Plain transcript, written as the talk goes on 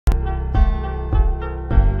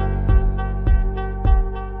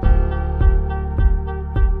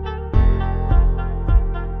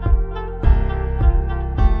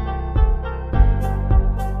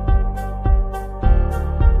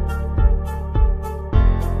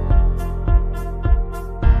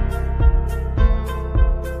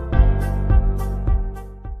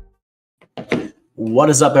What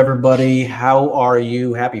is up, everybody? How are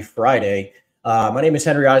you? Happy Friday. My name is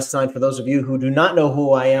Henry Eisenstein. For those of you who do not know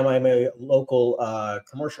who I am, I'm a local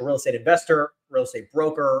commercial real estate investor, real estate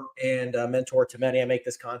broker, and a mentor to many. I make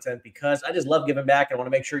this content because I just love giving back. I want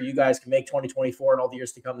to make sure you guys can make 2024 and all the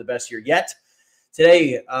years to come the best year yet.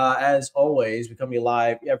 Today, as always, we come to you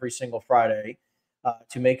live every single Friday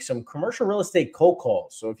to make some commercial real estate cold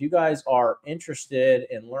calls. So if you guys are interested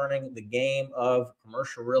in learning the game of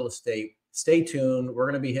commercial real estate, stay tuned. We're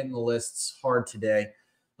going to be hitting the lists hard today.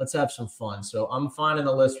 Let's have some fun. So I'm finding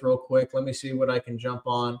the list real quick. Let me see what I can jump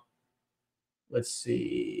on. Let's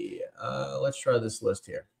see. Let's try this list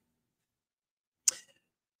here. I'm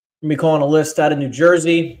going to be calling a list out of New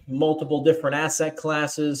Jersey, multiple different asset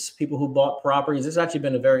classes, people who bought properties. This has actually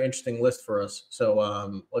been a very interesting list for us.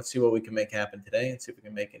 So let's see what we can make happen today. Let's see if we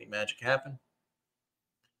can make any magic happen.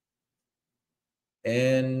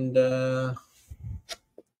 And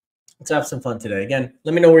let's have some fun today. Again,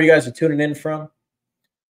 let me know where you guys are tuning in from.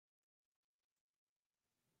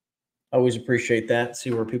 Always appreciate that. See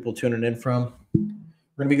where people tuning in from.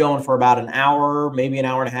 We're going to be going for about an hour, maybe an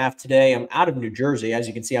hour and a half today. I'm out of New Jersey. As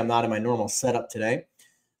you can see, I'm not in my normal setup today.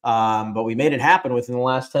 But we made it happen within the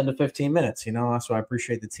last 10 to 15 minutes, you know, so I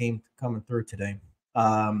appreciate the team coming through today.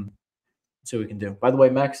 Let's see what we can do. By the way,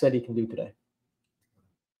 Max said he can do today.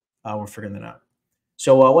 We're figuring that out.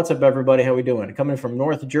 So what's up, everybody? How we doing? Coming from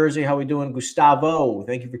North Jersey, how we doing? Gustavo,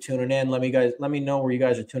 thank you for tuning in. Let me know where you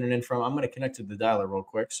guys are tuning in from. I'm going to connect to the dialer real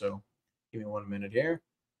quick, so give me 1 minute here.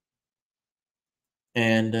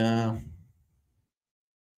 And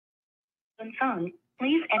phone,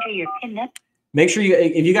 please enter your PIN number. Make sure you,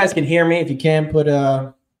 if you guys can hear me, if you can, put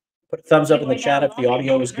a thumbs up in the chat if the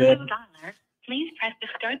audio is good. Please press the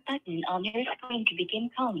start button on your screen to begin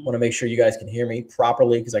calling. I want to make sure you guys can hear me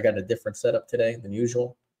properly because I got a different setup today than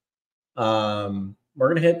usual. We're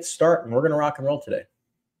going to hit start and we're going to rock and roll today.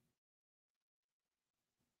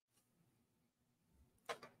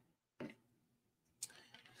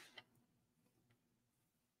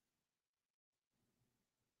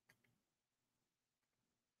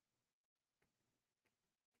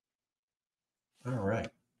 All right.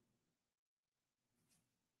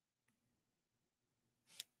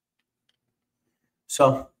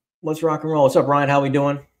 So let's rock and roll. What's up, Ryan? How we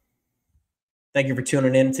doing? Thank you for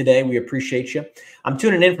tuning in today. We appreciate you. I'm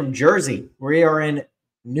tuning in from Jersey. We are in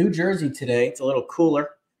New Jersey today. It's a little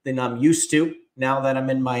cooler than I'm used to now that I'm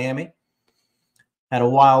in Miami. Had a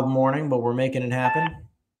wild morning, but we're making it happen.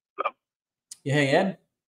 Hello. Yeah, hey, Ed.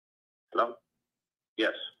 Hello.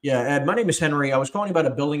 Yes. Yeah, Ed, my name is Henry. I was calling about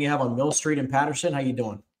a building you have on Mill Street in Patterson. How you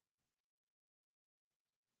doing?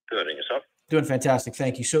 Good. And yourself? Doing fantastic.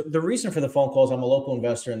 Thank you. So the reason for the phone call is I'm a local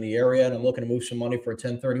investor in the area, and I'm looking to move some money for a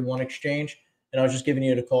 1031 exchange. And I was just giving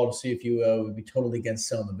you a call to see if you would be totally against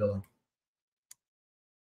selling the building.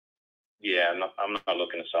 Yeah, I'm not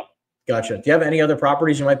looking to sell. Gotcha. Do you have any other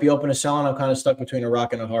properties you might be open to selling? I'm kind of stuck between a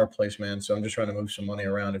rock and a hard place, man. So I'm just trying to move some money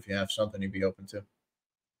around. If you have something you'd be open to.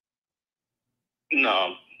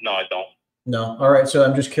 No, I don't. No. All right. So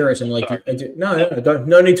I'm just curious. I'm like,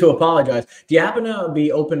 no need to apologize. Do you happen to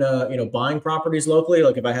be open to, buying properties locally?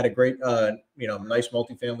 Like if I had a great, nice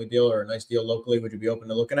multifamily deal or a nice deal locally, would you be open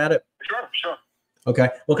to looking at it? Sure. Okay.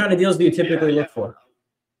 What kind of deals do you typically look for?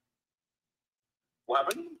 What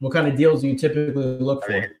happened? What kind of deals do you typically look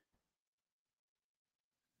for?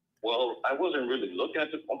 Well, I wasn't really looking at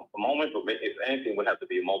it at the moment, but if anything, it would have to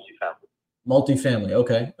be a multifamily. Multifamily.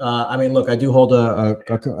 Okay. I mean, look, I do hold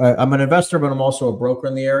I'm an investor, but I'm also a broker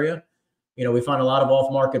in the area. We find a lot of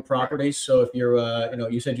off-market properties. So if you're,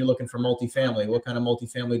 you said you're looking for multifamily, what kind of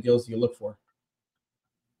multifamily deals do you look for?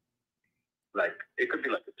 Like it could be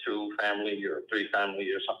like a 2-family or a 3-family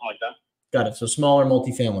or something like that. Got it. So smaller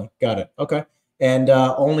multifamily. Got it. Okay. And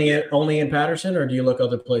only in Patterson, or do you look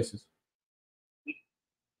other places?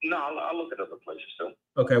 No, I'll look at other places too.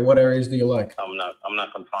 Okay. What areas do you like? I'm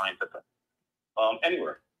not confined to that.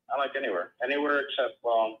 Anywhere. I like anywhere except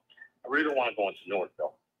I really don't want to go into Newark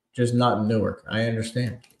though. Just not in Newark. I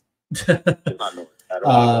understand. Just not Newark.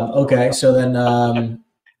 Okay. So then only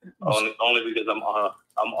because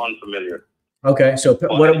I'm unfamiliar. Okay. So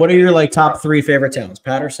what are your top 3 favorite towns?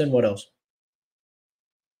 Patterson, what else?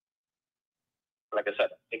 Like I said,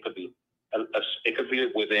 it could be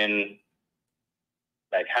within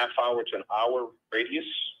like half hour to an hour radius,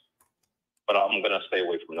 but I'm gonna stay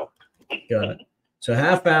away from Newark. Got it. So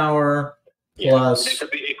half hour plus.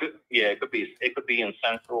 Yeah, it could be in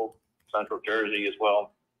central Jersey as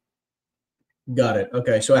well. Got it.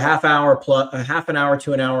 Okay. So a half hour plus a half an hour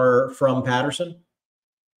to an hour from Patterson.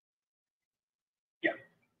 Yeah.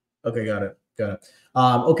 Okay. Got it.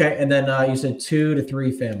 Okay. And then you said 2 to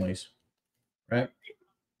 3 families, right?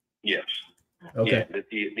 Yes. Okay.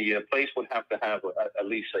 Yeah, the place would have to have at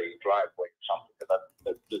least a driveway or something.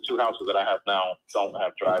 Because the two houses that I have now don't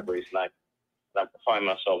have driveways, and I find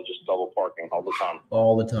myself just double parking all the time.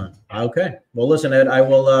 All the time. Okay. Well, listen, Ed, I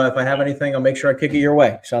will, if I have anything, I'll make sure I kick it your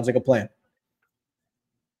way. Sounds like a plan.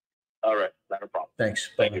 All right. Not a problem.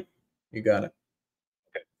 Thanks. Thank Bye. you. You got it.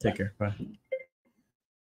 Okay. Take care. Bye.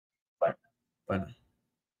 Bye. Bye now.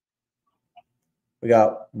 We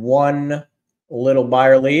got one little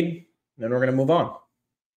buyer lead, then we're going to move on.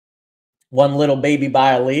 One little baby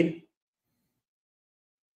buyer lead.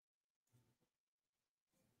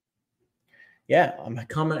 Yeah, I'm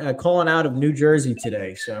calling out of New Jersey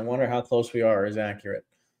today, so I wonder how close we are is accurate.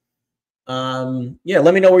 Yeah,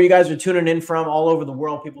 let me know where you guys are tuning in from all over the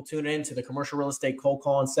world. People tune in to the commercial real estate cold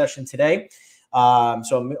calling session today. So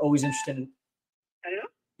I'm always interested in. Hello?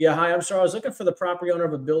 Yeah, hi. I'm sorry. I was looking for the property owner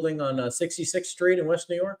of a building on 66th Street in West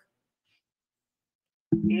New York.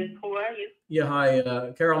 Yes, who are you? Yeah,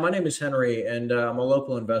 hi, Carol. My name is Henry, and I'm a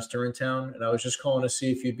local investor in town. And I was just calling to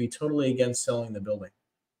see if you'd be totally against selling the building.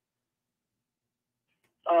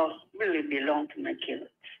 Oh, really belong to my kids.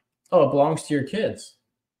 Oh, it belongs to your kids.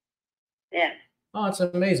 Yeah. Oh, that's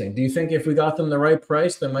amazing. Do you think if we got them the right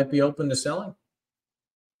price, they might be open to selling?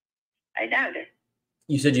 I doubt it.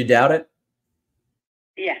 You said you doubt it?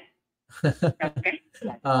 Yeah. Okay.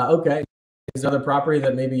 Okay. Is there other property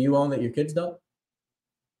that maybe you own that your kids don't?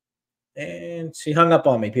 And she hung up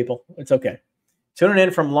on me, people. It's okay. Tuning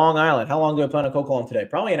in from Long Island. How long do I plan on cold calling today?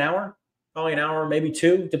 Probably an hour. Probably an hour, maybe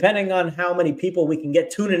two, depending on how many people we can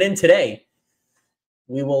get tuning in today.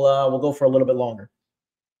 We will we'll go for a little bit longer.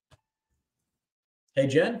 Hey,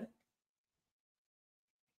 Jen.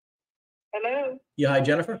 Hello? Yeah, hi,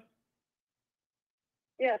 Jennifer.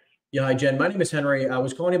 Yes. Yeah, hi, Jen. My name is Henry. I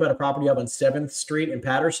was calling you about a property up on 7th Street in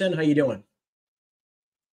Patterson. How you doing?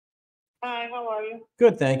 Hi, how are you?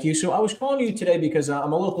 Good, thank you. So I was calling you today because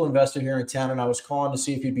I'm a local investor here in town, and I was calling to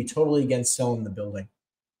see if you'd be totally against selling the building.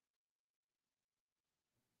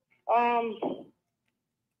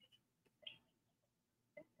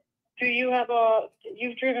 Do you have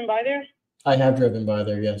you've driven by there? I have driven by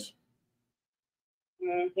there, yes.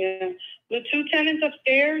 Yeah. The two tenants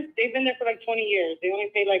upstairs, they've been there for like 20 years. They only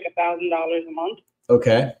pay like $1,000 a month.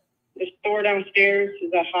 Okay. The store downstairs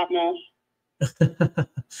is a hot mess.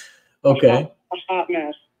 Okay. A hot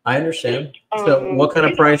mess. I understand. So what kind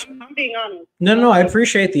of price? I'm being honest. No, I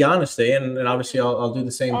appreciate the honesty, and obviously I'll do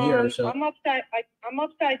the same here. So I'm upside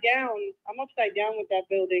down. I'm upside down with that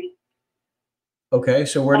building. okay,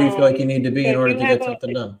 so where do you feel like you need to be in order to get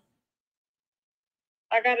something done?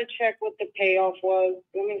 I gotta check what the payoff was.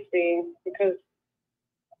 Let me see, because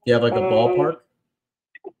You have like a ballpark?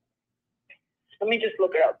 let me just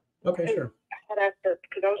look it up. Okay, sure. I had asked her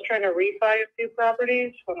because I was trying to refi a few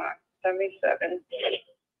properties. Hold on, 77.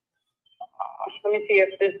 Let me see if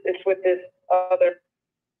it's with this other.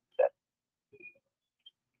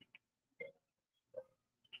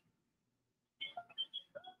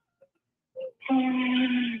 Let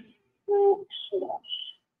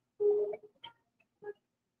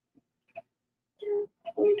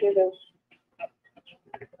me do this.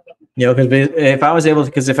 You know, because if I was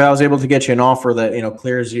able to get you an offer that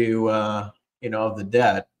clears you of the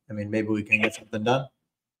debt, I mean, maybe we can get something done.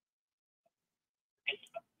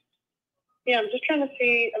 Yeah, I'm just trying to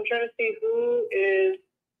see. I'm trying to see who is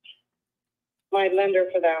my lender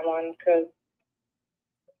for that one, because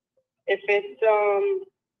if it's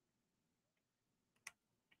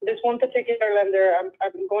this one particular lender, I'm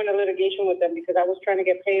going to litigation with them because I was trying to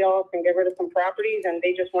get paid off and get rid of some properties, and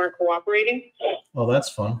they just weren't cooperating. Oh, that's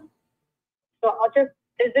fun. So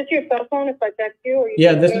is this your cell phone if I text you? Or you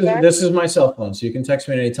Yeah, this is my cell phone, so you can text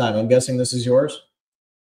me at any time. I'm guessing this is yours?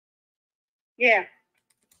 Yeah.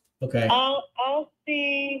 Okay. I'll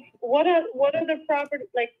see what other property,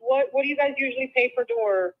 like what do you guys usually pay per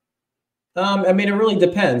door? I mean, it really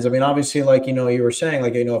depends. I mean, obviously, like, you were saying,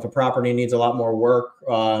 like, if a property needs a lot more work,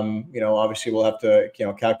 obviously we'll have to,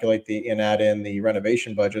 calculate and add in the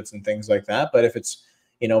renovation budgets and things like that. But if it's,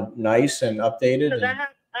 nice and updated. Because I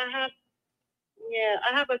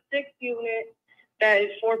have a 6-unit that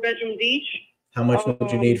is 4 bedrooms each. How much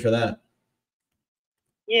would you need for that?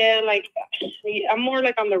 Yeah, like I'm more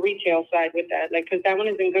like on the retail side with that, like, because that one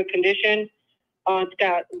is in good condition. It's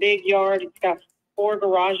got a big yard. It's got 4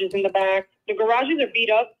 garages in the back. The garages are beat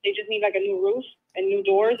up. They just need like a new roof and new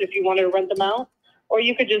doors if you wanted to rent them out. Or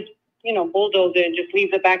you could just, bulldoze it and just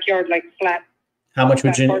leave the backyard like flat. How much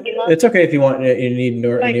would you? It's okay if you want. You need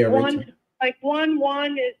near retail. Like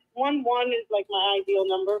one is like my ideal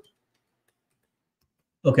number.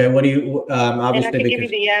 Okay. What do you? Obviously, and I can give you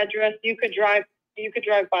the address. You could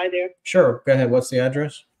drive by there. Sure. Go ahead. What's the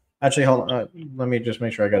address? Actually, hold on. Let me just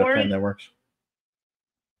make sure I got a pen that works.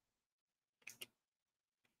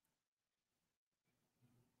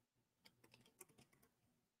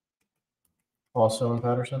 Also in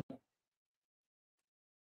Patterson.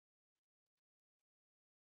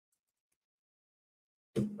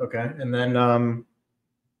 Okay, and then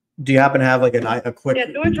do you happen to have like a quick? Yeah,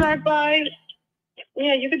 do a drive-by.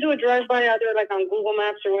 Yeah, you could do a drive-by either like on Google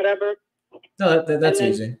Maps or whatever. No, that's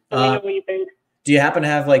easy. Let me know what you think. Do you happen to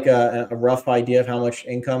have like a rough idea of how much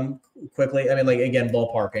income quickly? I mean, like again,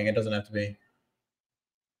 ballparking. It doesn't have to be.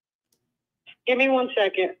 Give me 1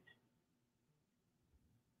 second.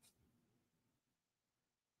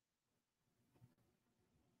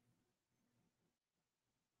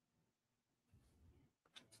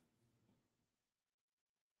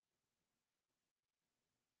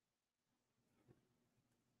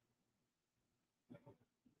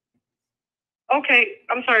 Okay,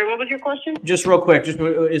 I'm sorry. What was your question? Just real quick,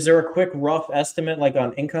 is there a quick rough estimate like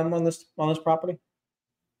on income on this property?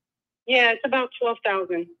 Yeah, it's about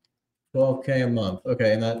 12,000. 12K a month.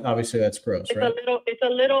 Okay, and that obviously that's gross, right? It's a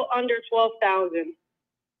little under 12,000.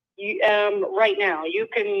 You right now you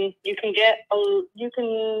can get a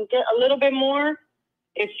little bit more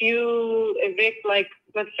if you evict, like,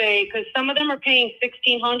 let's say, because some of them are paying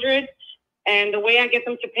 1,600, and the way I get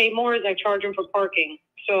them to pay more is I charge them for parking.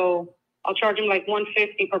 So I'll charge them like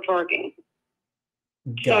 150 per parking.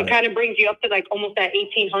 So it kind of brings you up to like almost that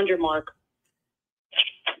 1,800 mark.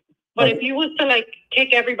 But if you was to like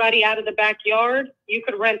kick everybody out of the backyard, you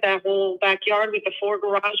could rent that whole backyard with the 4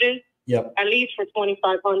 garages. Yep. At least for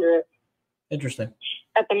 2,500. Interesting.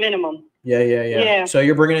 At the minimum. Yeah. So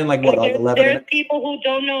you're bringing in like what, like 11? There's people who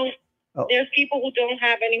don't know. Oh. There's people who don't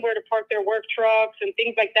have anywhere to park their work trucks and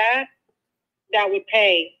things like that. That would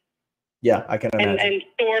pay. Yeah, I can imagine. And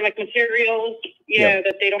store like materials. Yeah,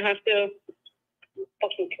 that they don't have to.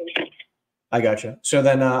 I gotcha. So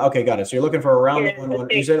then, okay, got it. So you're looking for around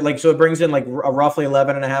you said like, so it brings in like roughly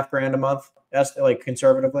 11.5 grand a month. That's like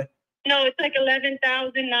conservatively. No, it's like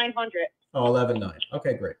 11,900. Oh, 11.9.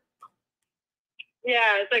 Okay, great.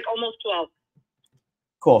 Yeah, it's like almost 12.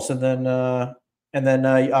 Cool. So then, and then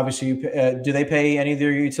obviously, do they pay any of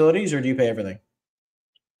their utilities, or do you pay everything?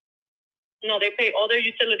 No, they pay all their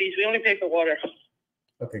utilities. We only pay for water.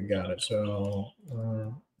 Okay, got it. So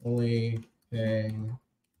only paying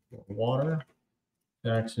water,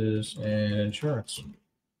 taxes, and insurance.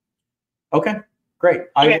 Okay. Great.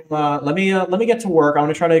 Okay. Let me get to work. I'm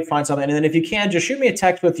going to try to find something, and then if you can, just shoot me a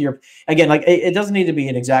text with your. Again, like it doesn't need to be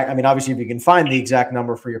an exact. I mean, obviously, if you can find the exact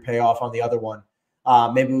number for your payoff on the other one,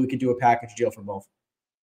 maybe we could do a package deal for both.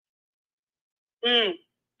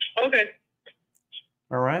 Okay.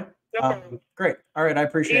 All right. No problem. Great. All right. I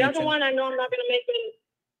appreciate it. The other one, I know I'm not going to make any.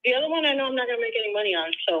 The other one, I know I'm not going to make any money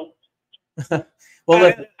on. So. Well,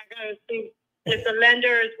 I gotta see if the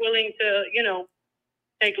lender is willing to,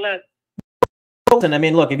 take less. I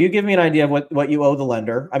mean, look, if you give me an idea of what you owe the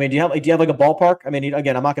lender, I mean, do you have like a ballpark? I mean,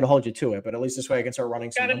 again, I'm not going to hold you to it, but at least this way I can start running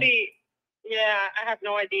some. Yeah, I have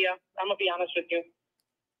no idea. I'm gonna be honest with you.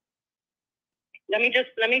 Let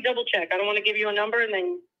me double check. I don't want to give you a number and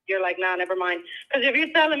then you're like, nah, never mind. Because if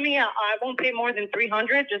you're telling me I won't pay more than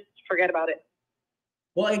 300, just forget about it.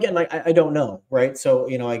 Well, again, like I don't know, right? So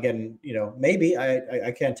again, maybe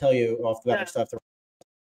I can't tell you off the bat stuff.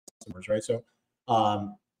 Customers, right? So,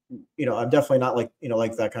 I'm definitely not like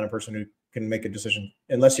like that kind of person who can make a decision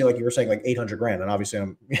unless you were saying like 800 grand, and obviously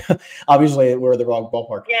obviously we're the wrong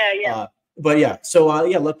ballpark. Yeah. But yeah, so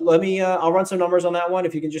let me I'll run some numbers on that one.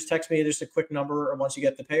 If you can just text me just a quick number once you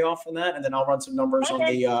get the payoff on that, and then I'll run some numbers on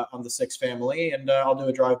the 6 family, and I'll do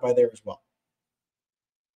a drive by there as well.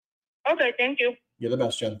 Okay, thank you. You're the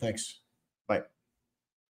best, Jen. Thanks. Bye.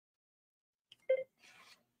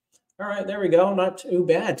 All right, there we go. Not too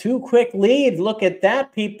bad. 2 quick leads. Look at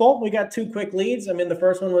that, people. We got 2 quick leads. I mean, the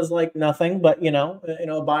first one was like nothing, but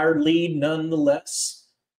a buyer lead nonetheless.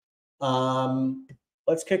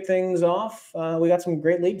 Let's kick things off. We got some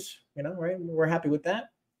great leads, right? We're happy with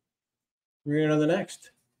that. We're going to the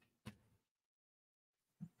next.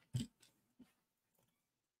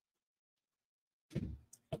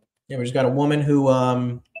 Yeah, we just got a woman who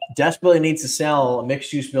desperately needs to sell a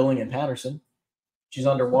mixed-use building in Patterson. She's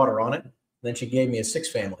underwater on it. Then she gave me a 6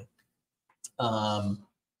 family. But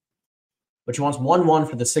she wants 1-1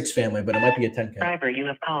 for the 6 family, but it might be a 10K. Driver you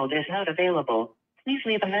have called is not available. Please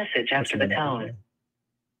leave a message after the tone.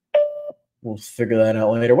 We'll figure that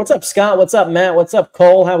out later. What's up, Scott? What's up, Matt? What's up,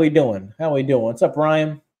 Cole? How we doing? What's up,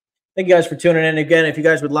 Ryan? Thank you guys for tuning in. Again, if you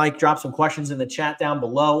guys would like, drop some questions in the chat down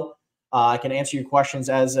below. I can answer your questions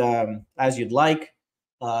as you'd like.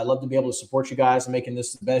 I'd love to be able to support you guys in making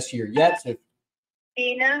this the best year yet. So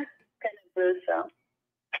Tina Canabuso.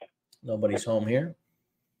 Nobody's home here.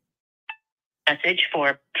 Message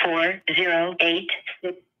for 408.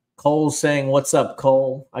 Cole's saying, "What's up,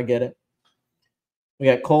 Cole?" I get it. We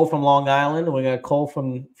got Cole from Long Island. And we got Cole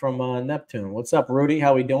from Neptune. What's up, Rudy?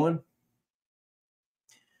 How we doing?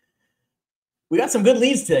 We got some good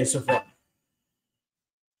leads today so far.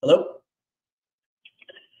 Hello?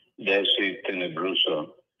 Desi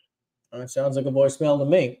Tenebruso. That sounds like a voicemail to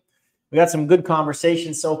me. We got some good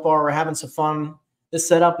conversations so far. We're having some fun. This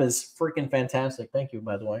setup is freaking fantastic. Thank you,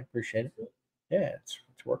 by the way. Appreciate it. Yeah, it's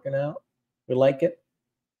working out. We like it.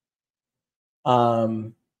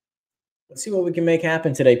 Let's see what we can make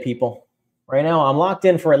happen today, people. Right now, I'm locked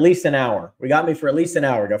in for at least an hour. We got me for at least an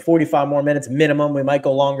hour. We got 45 more minutes minimum. We might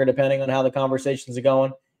go longer depending on how the conversations are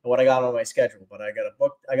going and what I got on my schedule. But I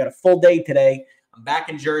got a full day today. I'm back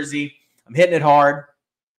in Jersey. I'm hitting it hard.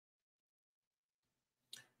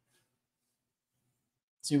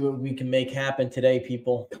 See what we can make happen today,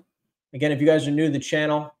 people. Again, if you guys are new to the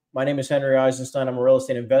channel, my name is Henry Eisenstein. I'm a real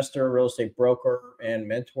estate investor, real estate broker, and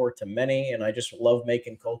mentor to many. And I just love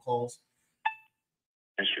making cold calls.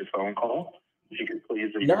 That's your phone call. If you could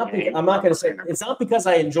please. I'm not going to say it's not because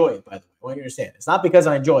I enjoy it, by the way. I want you to understand. It's not because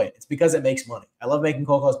I enjoy it. It's because it makes money. I love making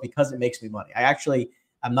cold calls because it makes me money. I actually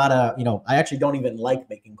don't even like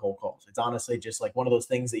making cold calls. It's honestly just like one of those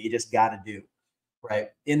things that you just got to do, right?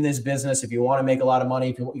 In this business, if you want to make a lot of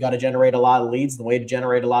money, if you got to generate a lot of leads, the way to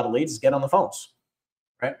generate a lot of leads is get on the phones,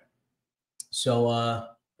 right? So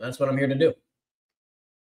that's what I'm here to do.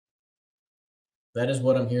 That is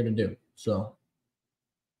what I'm here to do. So.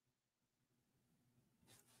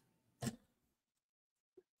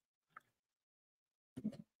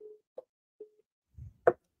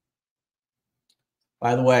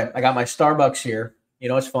 By the way, I got my Starbucks here. You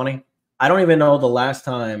know, it's funny. I don't even know the last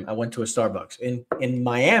time I went to a Starbucks. In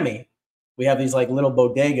Miami, we have these like little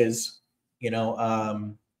bodegas, you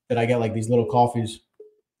know, that I get like these little coffees,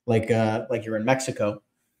 like you're in Mexico.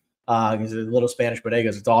 These are little Spanish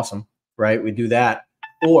bodegas. It's awesome, right? We do that.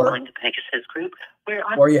 Or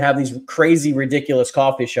you have these crazy, ridiculous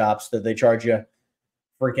coffee shops that they charge you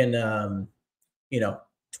freaking,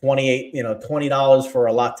 $20 for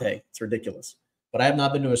a latte. It's ridiculous. But I have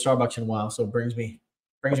not been to a Starbucks in a while, so it brings me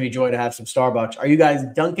joy to have some Starbucks. Are you guys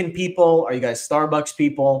Dunkin' people? Are you guys Starbucks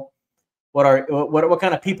people? What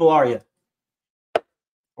kind of people are you? Are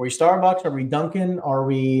we Starbucks? Are we Dunkin'? Are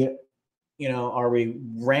we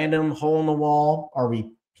random hole in the wall? Are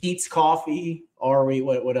we Pete's Coffee? Are we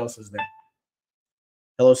what else is there?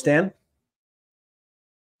 Hello, Stan?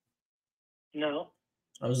 No.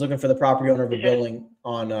 I was looking for the property owner of a building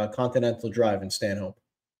on Continental Drive in Stanhope.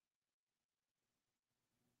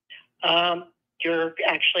 You're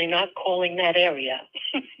actually not calling that area.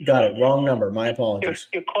 Got it. Wrong number. My apologies.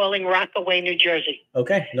 You're calling Rockaway, New Jersey.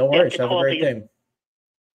 Okay. No worries. Have a great day.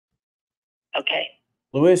 Okay.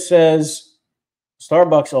 Louis says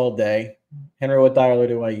Starbucks all day. Henry, what dialer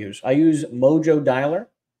do I use? I use Mojo Dialer,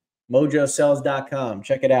 mojosells.com.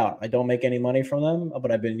 Check it out. I don't make any money from them,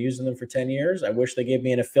 but I've been using them for 10 years. I wish they gave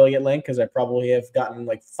me an affiliate link because I probably have gotten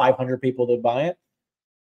like 500 people to buy it.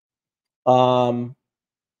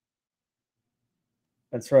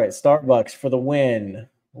 That's right. Starbucks for the win.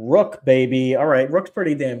 Rook, baby. All right. Rook's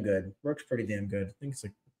pretty damn good. I think it's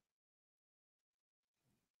like.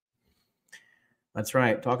 That's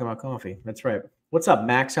right. Talking about coffee. That's right. What's up,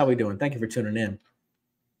 Max? How we doing? Thank you for tuning in.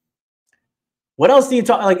 What else do you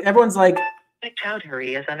talk? Like everyone's like,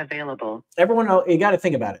 Chowdhury is unavailable. Everyone, you got to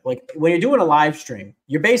think about it. Like when you're doing a live stream,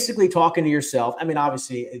 you're basically talking to yourself. I mean,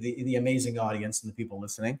 obviously the amazing audience and the people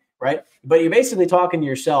listening, right? But you're basically talking to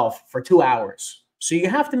yourself for 2 hours. So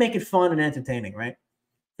you have to make it fun and entertaining, right?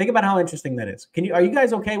 Think about how interesting that is. Are you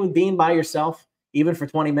guys okay with being by yourself even for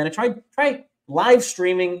 20 minutes? Try live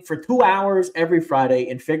streaming for 2 hours every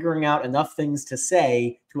Friday and figuring out enough things to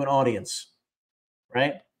say to an audience,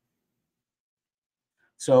 right?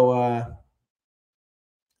 So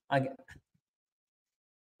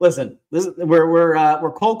listen,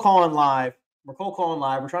 we're cold calling live. We're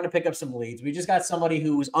trying to pick up some leads. We just got somebody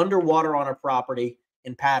who's underwater on a property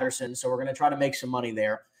in Patterson, so we're going to try to make some money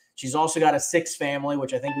there. She's also got a 6 family,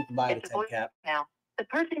 which I think we can buy at a 10 cap. Now, the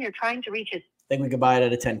person you're trying to reach is. I think we can buy it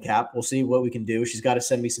at a 10 cap. We'll see what we can do. She's got to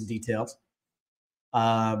send me some details.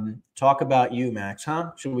 Talk about you, Max,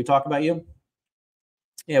 huh? Should we talk about you?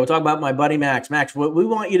 Yeah, we'll talk about my buddy Max. Max, what we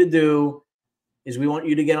want you to do is we want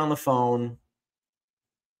you to get on the phone.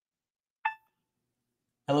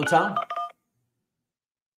 Hello, Tom?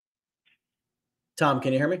 Tom,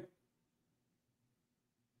 can you hear me?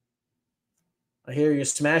 I hear you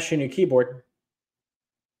smashing your keyboard.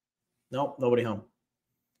 Nope, nobody home.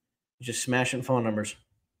 Just smashing phone numbers.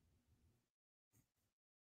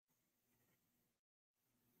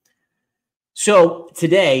 So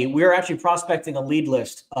today we're actually prospecting a lead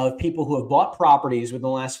list of people who have bought properties within the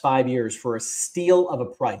last 5 years for a steal of a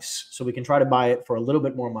price. So we can try to buy it for a little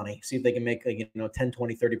bit more money, see if they can make, 10,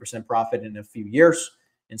 20, 30% profit in a few years,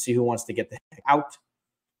 and see who wants to get the heck out.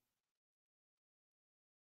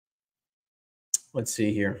 Let's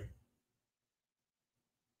see here.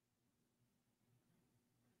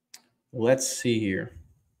 Let's see here.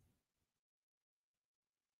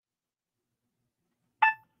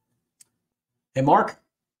 Hey, Mark.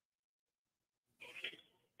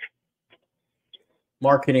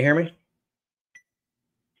 Mark, can you hear me?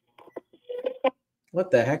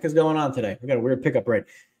 What the heck is going on today? We got a weird pickup rate.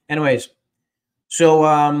 Anyways,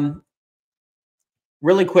 so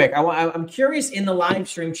really quick, I'm curious in the live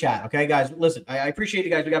stream chat. Okay, guys, listen, I appreciate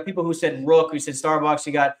you guys. We got people who said Rook, who said Starbucks.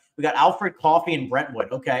 We got Alfred Coffee in Brentwood.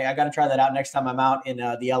 Okay, I got to try that out next time I'm out in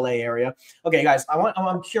the LA area. Okay, guys,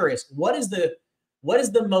 I'm curious. What is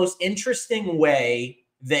the most interesting way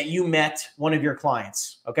that you met one of your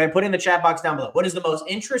clients? Okay, put in the chat box down below. What is the most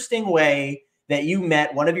interesting way that you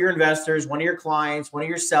met one of your investors, one of your clients, one of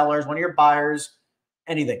your sellers, one of your buyers,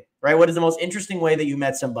 anything, right? What is the most interesting way that you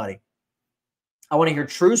met somebody? I want to hear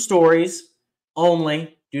true stories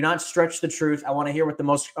only. Do not stretch the truth. I want to hear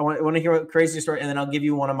I want to hear what crazy story, and then I'll give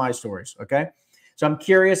you one of my stories. Okay. So I'm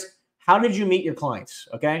curious, how did you meet your clients?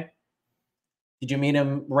 Okay. Did you meet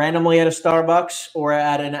them randomly at a Starbucks or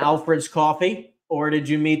at an Alfred's Coffee? Or did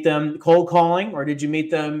you meet them cold calling? Or did you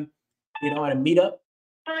meet them, at a meetup?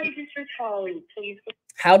 Hi, this is Holly. Please.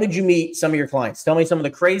 How did you meet some of your clients? Tell me some of the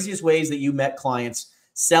craziest ways that you met clients,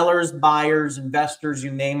 sellers, buyers, investors,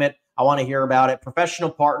 you name it. I want to hear about it. Professional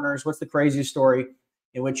partners. What's the craziest story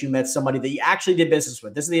in which you met somebody that you actually did business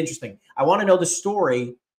with? This is the interesting. I want to know the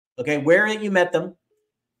story, okay, where you met them.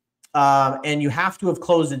 And you have to have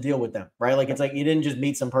closed a deal with them, right? Like, it's like you didn't just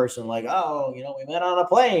meet some person like, oh, we met on a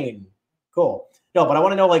plane. Cool. No, but I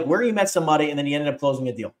want to know like where you met somebody and then you ended up closing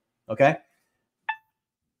a deal. Okay.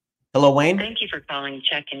 Hello, Wayne. Thank you for calling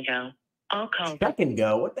Check and Go. I'll call. Check and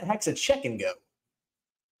Go. What the heck's a check and go?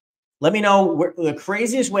 Let me know the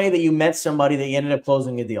craziest way that you met somebody that you ended up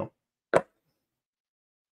closing a deal.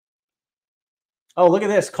 Oh, look at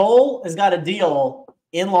this. Cole has got a deal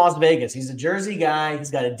in Las Vegas. He's a Jersey guy. He's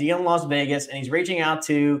got a deal in Las Vegas, and he's reaching out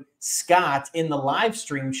to Scott in the live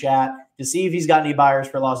stream chat to see if he's got any buyers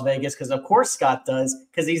for Las Vegas, because of course Scott does,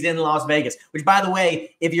 because he's in Las Vegas. Which, by the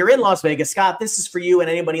way, if you're in Las Vegas, Scott, this is for you and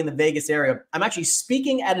anybody in the Vegas area. I'm actually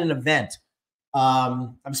speaking at an event.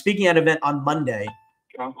 I'm speaking at an event on Monday.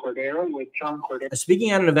 John Cordero with John Cordero. I'm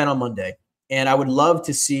speaking at an event on Monday, and I would love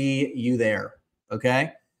to see you there.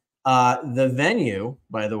 Okay. The venue,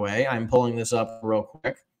 by the way, I'm pulling this up real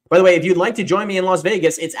quick. By the way, if you'd like to join me in Las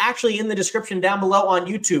Vegas, it's actually in the description down below on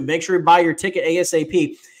YouTube. Make sure you buy your ticket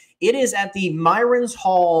ASAP. It is at the Myron's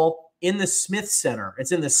Hall in the Smith Center.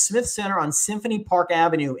 It's in the Smith Center on Symphony Park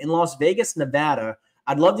Avenue in Las Vegas, Nevada.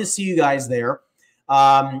 I'd love to see you guys there.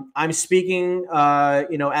 I'm speaking, at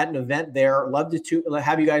an event there. Love to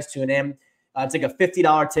have you guys tune in. It's like a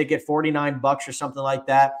 $50 ticket, $49 or something like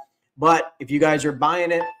that. But if you guys are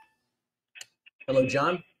buying it, hello,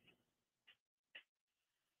 John.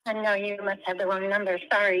 I know you must have the wrong number.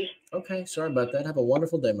 Sorry. Okay, sorry about that. Have a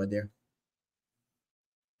wonderful day, my dear.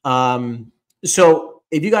 So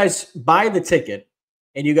if you guys buy the ticket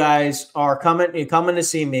and you guys are coming to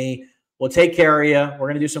see me, we'll take care of you. We're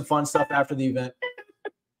going to do some fun stuff after the event.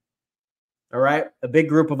 All right. A big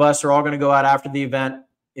group of us are all going to go out after the event.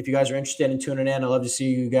 If you guys are interested in tuning in, I'd love to see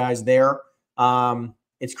you guys there.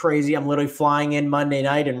 It's crazy. I'm literally flying in Monday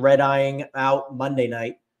night and red-eyeing out Monday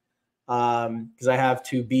night because I have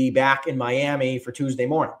to be back in Miami for Tuesday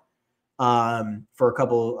morning for a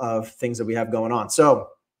couple of things that we have going on. So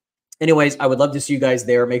anyways, I would love to see you guys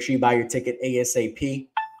there. Make sure you buy your ticket ASAP.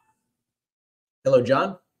 Hello,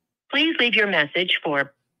 John. Please leave your message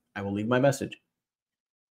for. I will leave my message.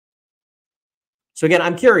 So again,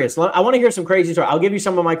 I'm curious. I want to hear some crazy stories. I'll give you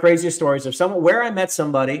some of my craziest stories of where I met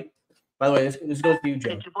somebody. By the way, this goes to you,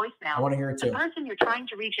 Joe. I want to hear it too. The person you're trying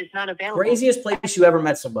to reach is not available. Craziest place you ever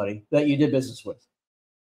met somebody that you did business with.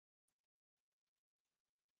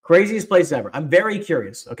 Craziest place ever. I'm very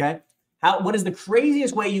curious, okay? What is the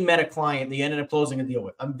craziest way you met a client that you ended up closing a deal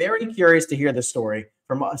with? I'm very curious to hear this story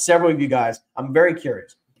from several of you guys. I'm very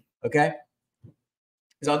curious, okay?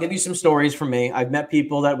 Because I'll give you some stories from me. I've met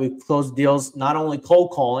people that we've closed deals, not only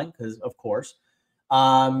cold calling, because of course,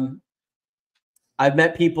 I've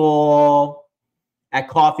met people at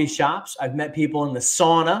coffee shops. I've met people in the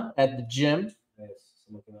sauna, at the gym.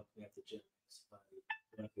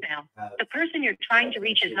 voicemail. The person you're trying to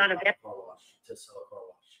reach is not available.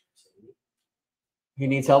 He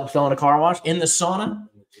needs help selling a car wash in the sauna.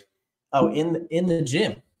 Oh, in the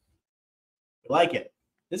gym. I like it.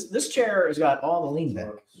 This chair has got all the lean back.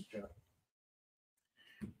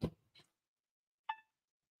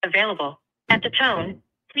 Available. At the tone,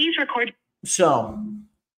 please record. So,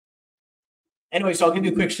 anyway, so I'll give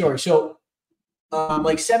you a quick story. So,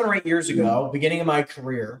 like 7 or 8 years ago, beginning of my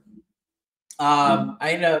career,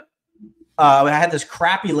 I had this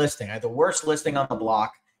crappy listing. I had the worst listing on the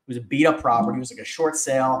block. It was a beat up property. It was like a short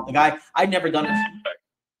sale. The guy, I'd never done it.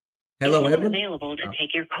 Hello, Edwin. Available to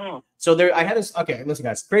take your call. So I had this. Okay, listen,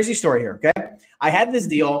 guys. Crazy story here. Okay, I had this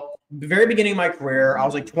deal. The very beginning of my career, I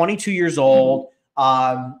was like 22 years old.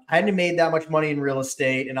 I hadn't made that much money in real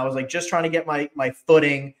estate, and I was like just trying to get my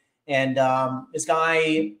footing. And this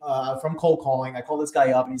guy from cold calling, I called this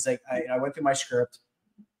guy up, and he's like, I went through my script.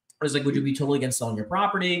 I was like, would you be totally against selling your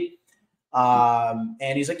property?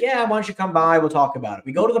 And he's like, yeah, why don't you come by? We'll talk about it.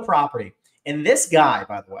 We go to the property, and this guy,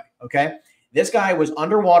 by the way, okay, this guy was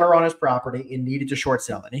underwater on his property and needed to short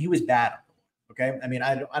sell it, and he was bad. Okay, I mean,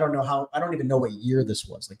 I don't know how, I don't even know what year this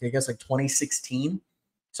was. Like I guess like 2016,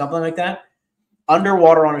 something like that.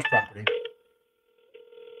 Underwater on his property.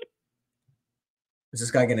 Is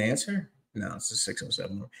this guy going to answer? No, it's a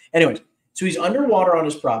 607. Anyways, so he's underwater on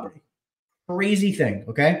his property. Crazy thing,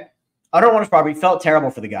 okay? Underwater on his property. Felt terrible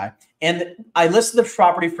for the guy. And I listed the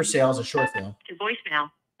property for sale as a short sale. To voicemail.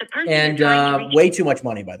 The person And way too much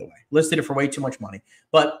money, by the way. Listed it for way too much money.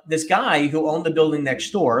 But this guy who owned the building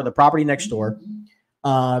next door, the property next door,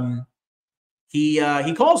 he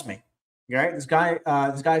calls me. Right? This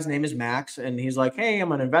guy's name is Max, and he's like, hey,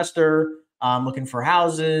 I'm an investor. I'm looking for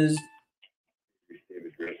houses.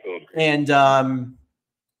 And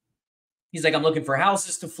he's like, I'm looking for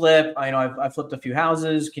houses to flip. I flipped a few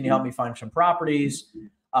houses. Can you help me find some properties?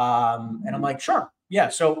 And I'm like, sure. Yeah.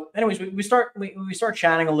 So anyways, we start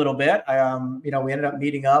chatting a little bit. We ended up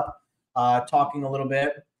meeting up, talking a little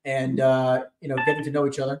bit, and getting to know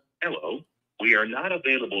each other. Hello, we are not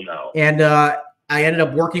available now. And I ended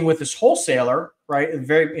up working with this wholesaler, right?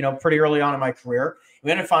 Very, pretty early on in my career.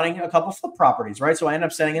 We ended up finding a couple flip properties, right? So I ended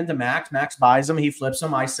up sending them to Max. Max buys them, he flips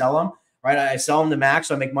them, I sell them, right? I sell them to Max,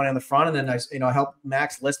 so I make money on the front, and then I help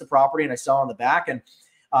Max list the property, and I sell on the back. And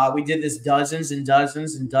we did this dozens and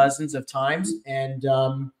dozens and dozens of times. And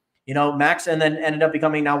Max, and then ended up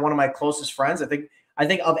becoming now one of my closest friends. I think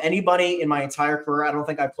of anybody in my entire career, I don't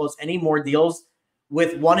think I've closed any more deals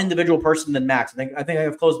with one individual person than Max. I think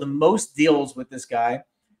I've closed the most deals with this guy.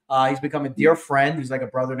 He's become a dear friend. He's like a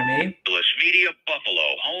brother to me. Media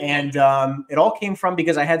Buffalo. And it all came from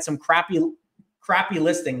because I had some crappy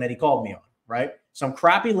listing that he called me on, right? Some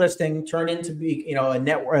crappy listing turned into be,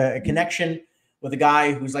 a connection with a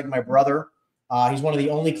guy who's like my brother. He's one of the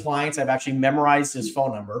only clients I've actually memorized his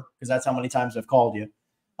phone number because that's how many times I've called you.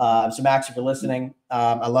 So Max, if you're listening,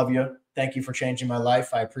 I love you. Thank you for changing my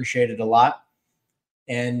life. I appreciate it a lot.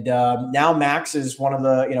 And now Max is one of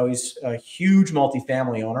the, he's a huge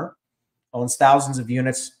multifamily owner, owns thousands of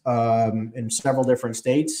units in several different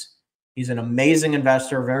states. He's an amazing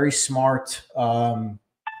investor, very smart. Hello,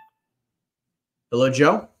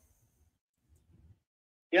 Joe.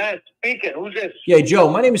 Yeah, speaking. Who's this? Yeah, Joe.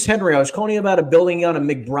 My name is Henry. I was calling you about a building on a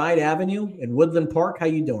McBride Avenue in Woodland Park. How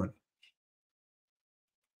you doing?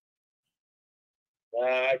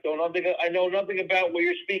 I know nothing about what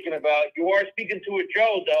you're speaking about. You are speaking to a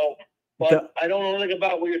Joe, though, but I don't know nothing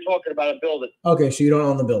about what you're talking about. A building. Okay, so you don't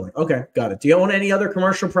own the building. Okay, got it. Do you own any other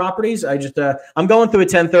commercial properties? I'm going through a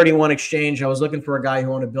 1031 exchange. I was looking for a guy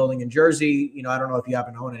who owned a building in Jersey. I don't know if you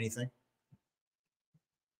happen to own anything.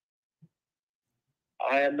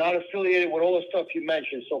 I am not affiliated with all the stuff you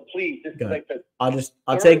mentioned, so please, this is like the.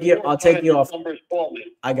 I'll take you off. Numbers call me.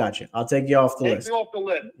 I got you. I'll take you off the list. Take me off the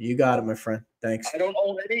list. You got it, my friend. Thanks. I don't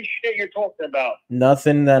own any shit you're talking about.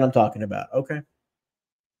 Nothing that I'm talking about. Okay.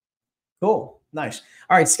 Cool. Nice.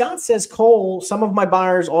 All right. Scott says, Cole, some of my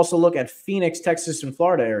buyers also look at Phoenix, Texas, and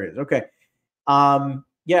Florida areas. Okay.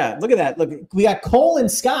 Yeah, look at that. Look, we got Cole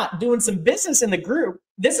and Scott doing some business in the group.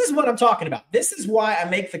 This is what I'm talking about. This is why I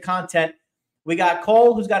make the content. We got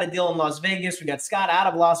Cole, who's got a deal in Las Vegas. We got Scott out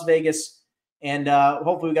of Las Vegas. And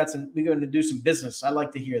hopefully we're going to do some business. I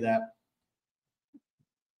like to hear that.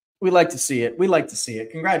 We like to see it. We like to see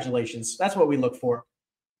it. Congratulations. That's what we look for.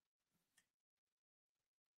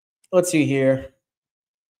 Let's see here.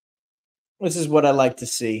 This is what I like to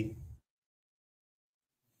see.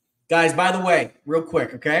 Guys, by the way, real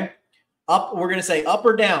quick, okay? We're going to say up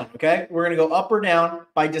or down, okay? We're going to go up or down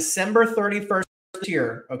by December 31st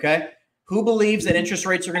here, okay? Who believes that interest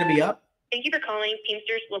rates are going to be up? Thank you for calling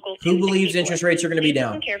Teamsters Local. Who believes interest rates are going to be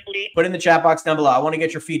down? Carefully. Put in the chat box down below. I want to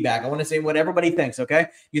get your feedback. I want to say what everybody thinks, okay?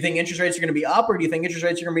 You think interest rates are going to be up, or do you think interest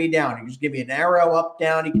rates are going to be down? You can just give me an arrow up,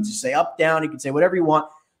 down. You can just say up, down. You can say whatever you want.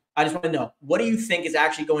 I just want to know, what do you think is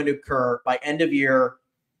actually going to occur by end of year?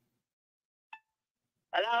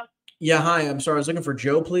 Hello? Yeah, hi. I'm sorry. I was looking for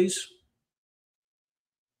Joe, please.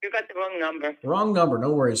 You got the wrong number. Wrong number.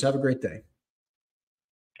 No worries. Have a great day.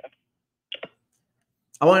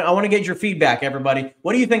 I want to get your feedback, everybody.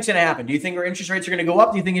 What do you think is going to happen? Do you think our interest rates are going to go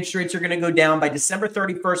up? Do you think interest rates are going to go down by December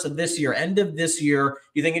 31st of this year, end of this year? Do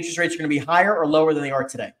you think interest rates are going to be higher or lower than they are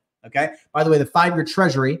today? Okay. By the way, the 5-year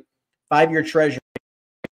treasury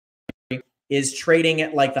is trading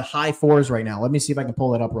at like the high 4s right now. Let me see if I can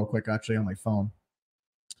pull it up real quick, actually, on my phone.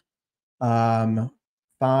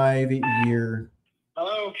 5-year.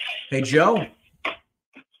 Hello. Hey, Joe.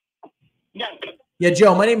 Yeah. Yeah,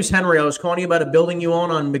 Joe, my name is Henry. I was calling you about a building you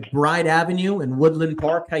own on McBride Avenue in Woodland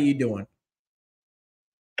Park. How you doing?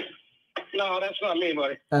 No, that's not me,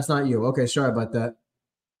 buddy. That's not you. Okay, sorry about that.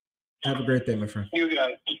 Have a great day, my friend. You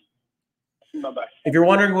got it. Bye-bye. If you're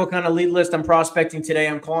wondering what kind of lead list I'm prospecting today,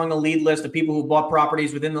 I'm calling a lead list of people who bought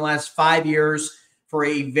properties within the last 5 years for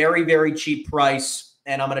a very, very cheap price,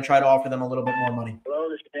 and I'm going to try to offer them a little bit more money. Hello,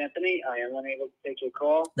 this is Anthony. I am unable to take your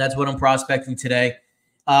call. That's what I'm prospecting today.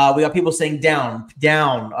 We got people saying down.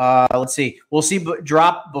 Let's see. We'll see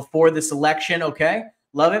drop before this election. Okay.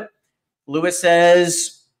 Love it. Lewis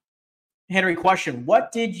says, Henry, question.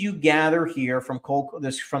 What did you gather here from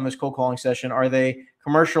this cold calling session? Are they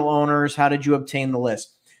commercial owners? How did you obtain the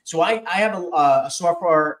list? So I have a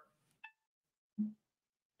software.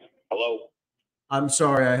 Hello. I'm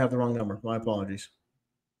sorry. I have the wrong number. My apologies.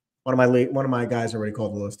 One of my guys already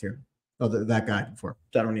called the list here. Oh, that guy before.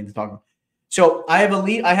 So I don't need to talk about. So I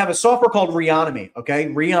have a software called Reonomy. Okay,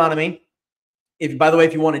 Reonomy. By the way,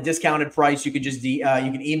 if you want a discounted price, you could just you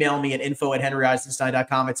can email me at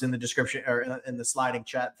info@henryeisenstein.com. It's in the description or in the sliding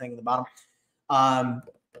chat thing at the bottom.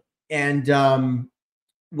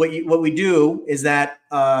 What we do is that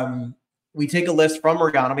we take a list from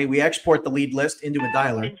Reonomy, we export the lead list into a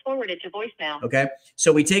dialer. And forward it to voicemail. Okay,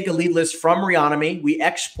 so we take a lead list from Reonomy, we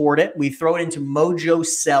export it, we throw it into Mojo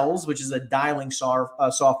Cells, which is a dialing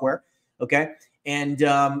software. Okay. And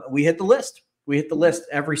we hit the list. We hit the list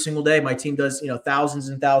every single day. My team does, thousands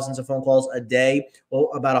and thousands of phone calls a day,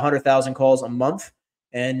 about 100,000 calls a month.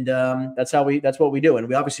 And that's what we do. And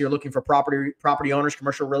we obviously are looking for property owners,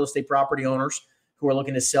 commercial real estate property owners who are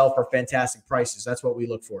looking to sell for fantastic prices. That's what we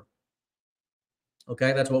look for.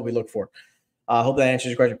 Okay. That's what we look for. Hope that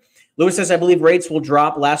answers your question. Lewis says, I believe rates will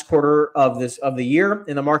drop last quarter of the year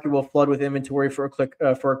and the market will flood with inventory for a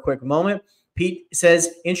quick moment. Pete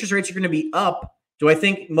says interest rates are going to be up. Do I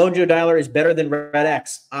think Mojo Dialer is better than Red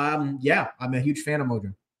X? Yeah, I'm a huge fan of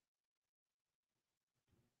Mojo.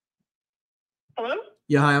 Hello?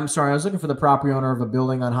 Yeah, hi. I'm sorry. I was looking for the property owner of a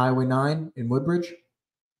building on Highway 9 in Woodbridge.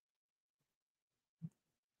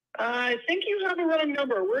 I think you have a wrong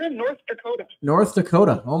number. We're in North Dakota. North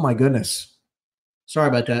Dakota. Oh, my goodness. Sorry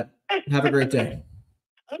about that. Have a great day.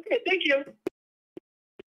 Okay, thank you.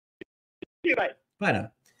 Bye. Bye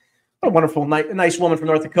now. What a wonderful, nice woman from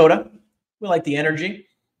North Dakota. We like the energy.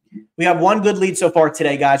 We have one good lead so far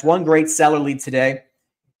today, guys. One great seller lead today.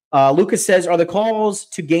 Lucas says, are the calls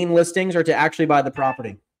to gain listings or to actually buy the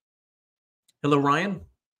property? Hello, Ryan?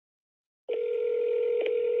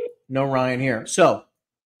 No Ryan here. So.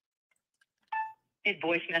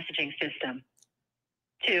 Voice messaging system.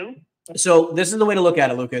 2. So this is the way to look at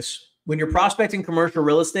it, Lucas. When you're prospecting commercial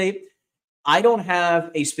real estate, I don't have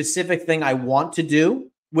a specific thing I want to do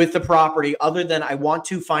with the property other than I want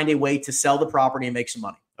to find a way to sell the property and make some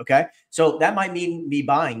money. Okay. So that might mean me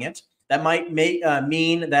buying it. That might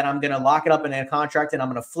mean that I'm going to lock it up in a contract and I'm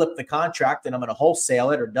going to flip the contract and I'm going to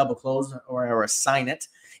wholesale it or double close or assign it.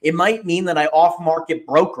 It might mean that I off-market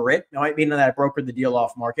broker it. It might mean that I brokered the deal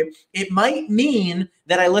off-market. It might mean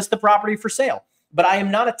that I list the property for sale, but I am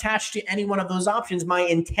not attached to any one of those options. My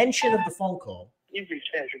intention of the phone call.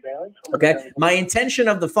 Okay. My intention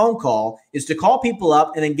of the phone call is to call people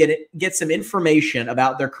up and then get some information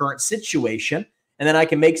about their current situation. And then I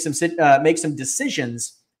can make some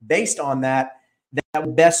decisions based on that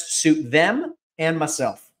will best suit them and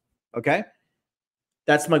myself. Okay.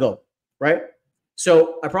 That's my goal. Right.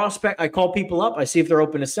 So I call people up. I see if they're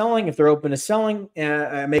open to selling. If they're open to selling,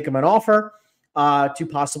 I make them an offer to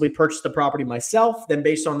possibly purchase the property myself. Then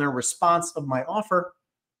based on their response of my offer.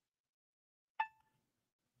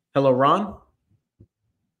 Hello, Ron.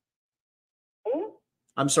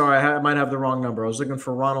 I'm sorry. I might have the wrong number. I was looking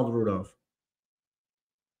for Ronald Rudolph.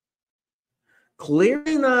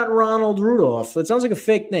 Clearly not Ronald Rudolph. That sounds like a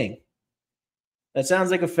fake name. That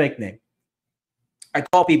sounds like a fake name. I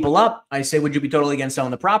call people up. I say, would you be totally against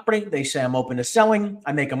selling the property? They say, I'm open to selling.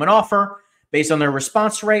 I make them an offer. Based on their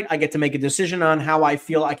response rate, I get to make a decision on how I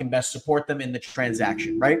feel I can best support them in the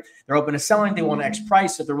transaction, right? They're open to selling. They want X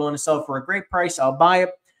price. If they're willing to sell it for a great price, I'll buy it.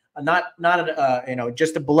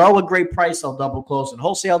 Just below a great price, I'll double close and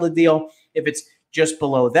wholesale the deal. If it's just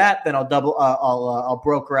below that, then I'll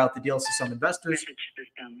broker out the deals to some investors.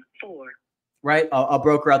 Right? I'll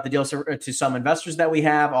broker out the deals to some investors that we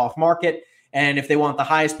have off market. And if they want the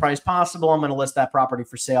highest price possible, I'm going to list that property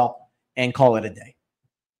for sale and call it a day.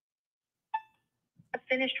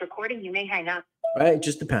 Finished recording. You may hang up. Right? It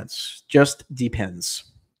just depends. Just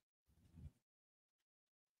depends.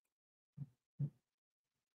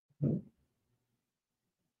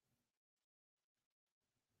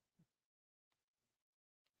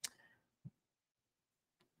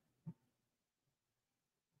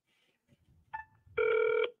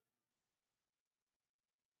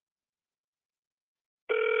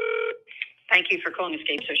 Thank you for calling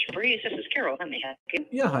Escape Social Breeze. This is Carol. Let me help you.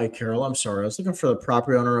 Yeah, hi, Carol. I'm sorry. I was looking for the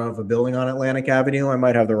property owner of a building on Atlantic Avenue. I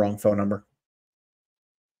might have the wrong phone number.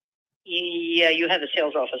 Yeah, you have the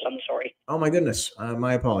sales office. I'm sorry. Oh, my goodness.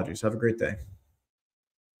 My apologies. Have a great day.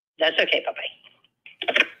 That's okay.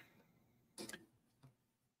 Bye-bye.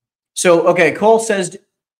 So, okay, Cole says,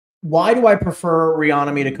 why do I prefer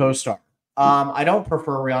Reonomy to CoStar? I don't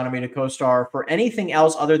prefer Reonomy to CoStar for anything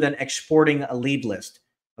else other than exporting a lead list.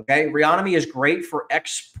 Okay, Reonomy is great for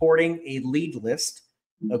exporting a lead list.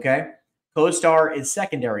 Okay, CoStar is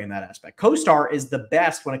secondary in that aspect. CoStar is the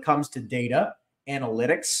best when it comes to data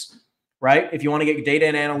analytics, right? If you want to get data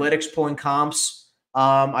and analytics, pulling comps,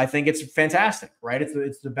 I think it's fantastic, right?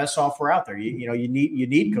 It's the best software out there. You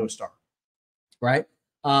need CoStar, right?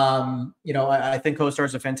 I think CoStar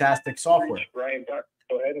is a fantastic software. Brian, go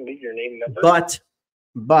ahead and leave your name and number.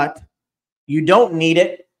 But you don't need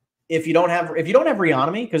it if you don't have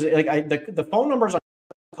Reonomy, because the phone numbers on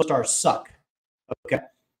CoStar suck. Okay,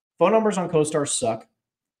 phone numbers on CoStar suck,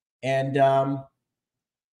 and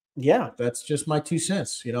yeah, that's just my 2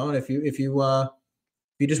 cents. And if you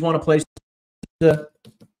just want a place to,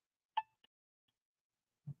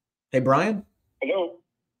 hey Brian. Hello.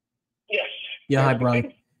 Yes. Yeah, hi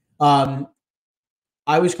Brian.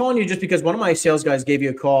 I was calling you just because one of my sales guys gave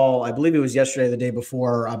you a call. I believe it was yesterday, or the day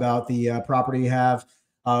before, about the property you have.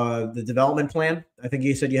 The development plan. I think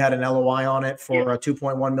you said you had an LOI on it for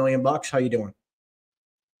 $2.1 million. How you doing?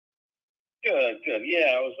 Good.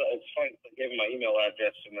 Yeah, it's fine. I gave him my email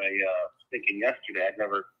address, and I thinking yesterday I'd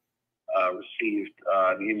never received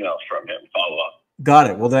an email from him. Follow up.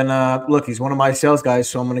 Got it. Well, then look, he's one of my sales guys,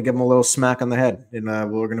 so I'm going to give him a little smack on the head, and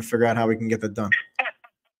we're going to figure out how we can get that done.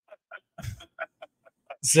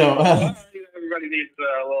 So everybody needs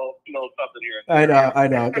a little something here. I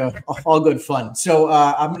know. All good fun. So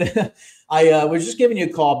I was just giving you a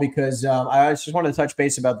call because I just wanted to touch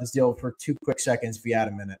base about this deal for 2 quick seconds if you had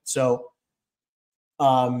a minute. So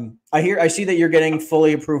I see that you're getting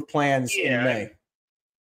fully approved plans in May.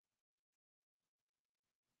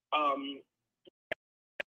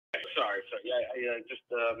 Sorry.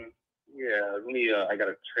 Let me. I got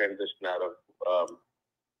to transition out of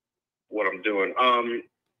what I'm doing.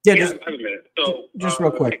 Just have a minute. So just real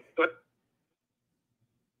quick. Okay,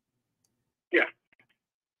 yeah.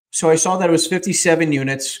 So I saw that it was 57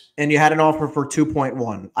 units, and you had an offer for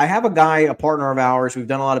 2.1. I have a guy, a partner of ours, we've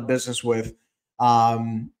done a lot of business with,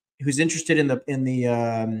 who's interested in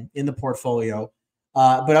the portfolio.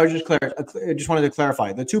 But I was just wanted to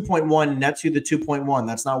clarify the 2.1 nets you the 2.1.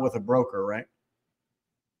 That's not with a broker, right?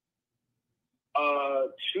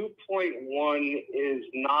 2.1 is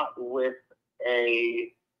not with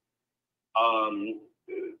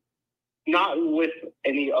not with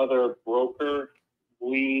any other broker.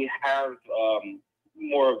 We have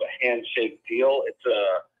more of a handshake deal. It's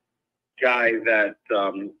a guy that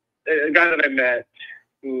I met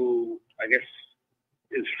who I guess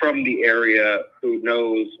is from the area, who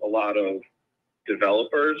knows a lot of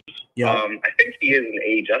developers. Yeah. I think he is an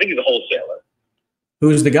agent. I think he's a wholesaler.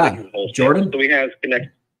 Who's the guy? Jordan? So he has connect.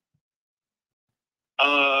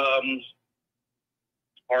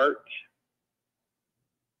 Hart.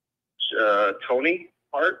 Tony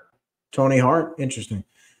Hart. Tony Hart. Interesting.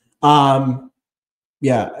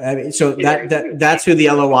 Yeah. I mean, so that's who the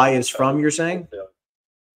LOI is from, you're saying?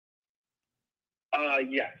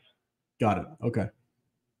 Yes. Got it. Okay.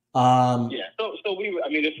 Yeah. So we, I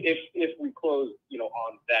mean, if we close,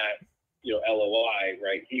 on that, LOI,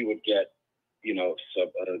 right, he would get,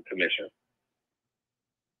 some commission.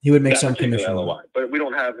 He would make some commission. LOI, but we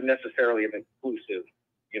don't have necessarily an exclusive,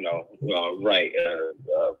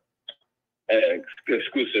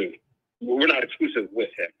 exclusive we're not exclusive with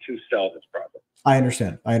him to sell his project. I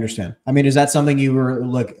understand. I mean, is that something you were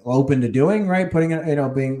like open to doing, right? Putting it,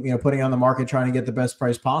 putting it on the market, trying to get the best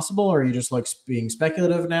price possible, or are you just like being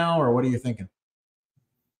speculative now, or what are you thinking?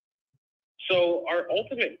 So our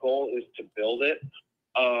ultimate goal is to build it.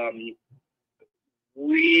 I'm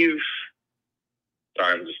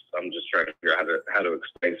just trying to figure out how to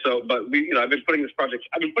explain. So, but I've been putting this project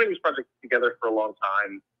together for a long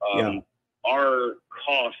time. Our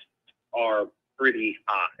costs are pretty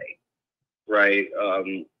high, right?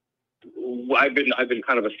 I've been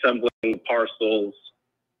kind of assembling parcels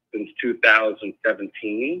since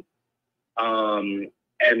 2017, and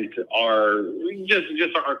our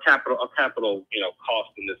capital cost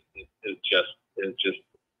in this is just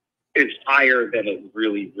it's higher than it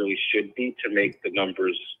really should be to make the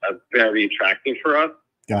numbers very attractive for us.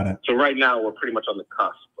 Got it. So right now we're pretty much on the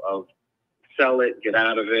cusp of sell it, get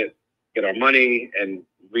out of it, get our money, and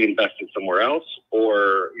reinvest it somewhere else,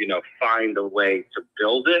 or find a way to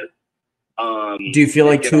build it. Do you feel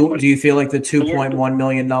like the 2.1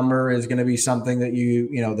 million number is going to be something that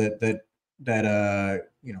that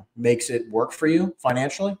makes it work for you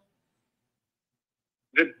financially?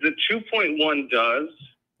 The 2.1 does.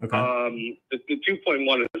 Okay. The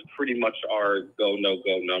 2.1 is pretty much our go no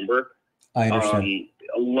go number. I understand.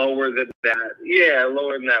 Lower than that,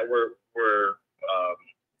 we're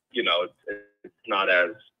it's not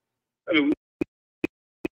as. I mean,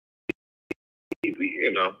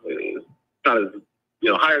 it's not as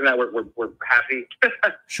higher than that we're happy.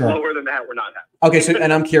 Sure. Lower than that we're not happy. Okay, so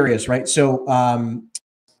and I'm curious, right? So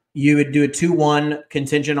you would do a 2-1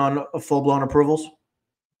 contingent on full blown approvals?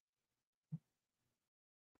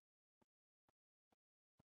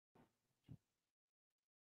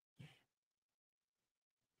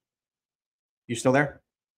 You still there?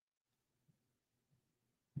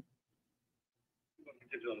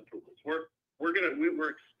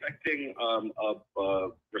 We're expecting a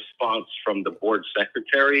response from the board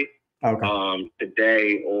secretary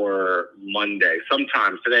today or Monday,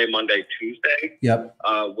 sometime today, Monday, Tuesday. Yep.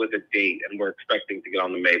 With a date, and we're expecting to get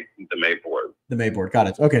on the May board. The May board. Got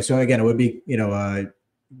it. Okay, so again, it would be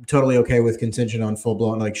totally okay with contingent on full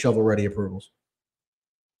blown like shovel ready approvals.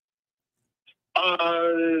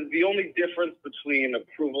 The only difference between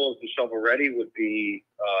approvals and shovel ready would be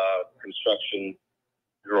construction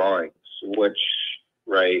drawings, which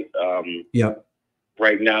right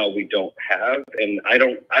now we don't have, and I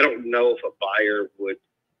don't know if a buyer would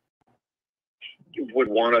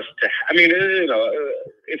want us to. I mean,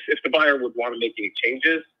 if the buyer would want to make any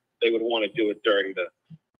changes, they would want to do it during the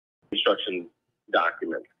construction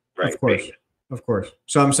document, right? Of course.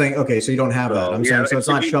 So I'm saying, okay, so you don't have that. I'm saying, so it's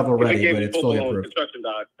not shovel ready, but it's fully approved. Construction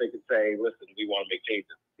docs, they could say, listen, we want to make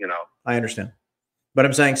changes, I understand. But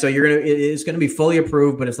I'm saying, so it's going to be fully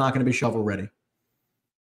approved, but it's not going to be shovel ready.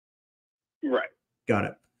 Right. Got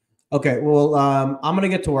it. Okay. Well, I'm going to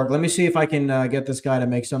get to work. Let me see if I can get this guy to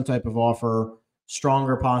make some type of offer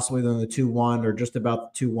stronger possibly than the 2-1 or just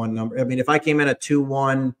about the 2-1 number. I mean, if I came in at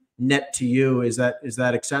 2-1 net to you, is that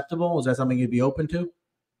acceptable? Is that something you'd be open to?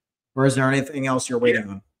 Or is there anything else you're waiting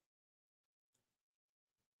on?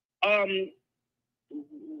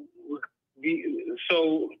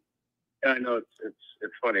 So I know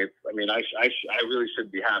it's funny. I mean, I really should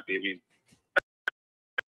be happy. I mean,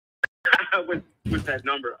 with that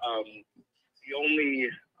number, the only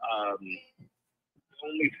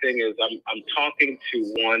thing is I'm talking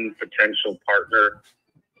to one potential partner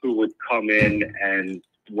who would come in and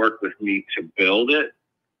work with me to build it.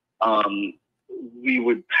 We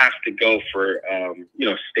would have to go for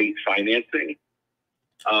state financing,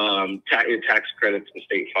 tax credits and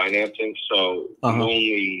state financing. So the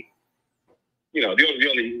only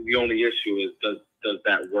issue is does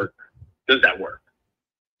that work? Does that work?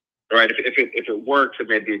 All right. If it works, it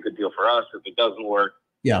may be a good deal for us. If it doesn't work,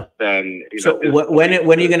 then so when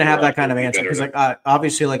are you going to have that kind of answer? Because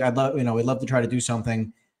obviously I'd love we'd love to try to do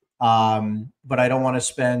something. But I don't want to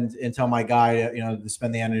spend and tell my guy, to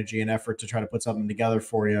spend the energy and effort to try to put something together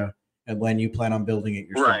for you, and when you plan on building it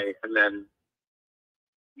yourself. Right, and then,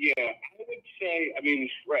 I would say, I mean,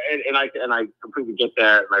 and I completely get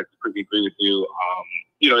that, and I completely agree with you.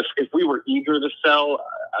 If we were eager to sell,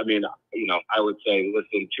 I mean, I would say,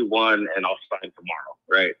 listen, 2-1, and I'll sign tomorrow,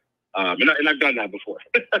 right? And I've done that before.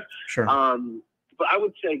 Sure. But I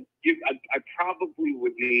would say, I probably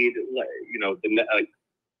would need,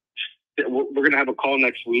 we're going to have a call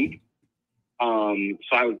next week. So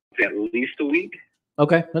I would say at least a week.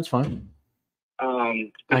 Okay, that's fine.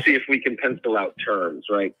 To see if we can pencil out terms,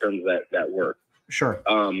 right? Terms that work. Sure.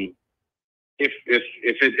 If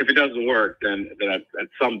it doesn't work, then at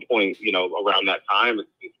some point, around that time,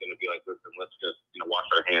 it's going to be like, listen, wash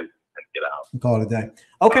our hands and get out. Call it a day.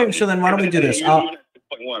 Okay, so then why don't we do this? Even at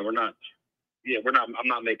 6.1, we're not. Yeah, we're not. I'm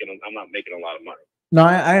not making a lot of money. No,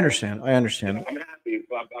 I understand. I understand. I'm happy.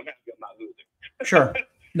 I'm happy. I'm not losing. Sure.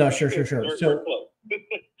 No, sure. We're So close.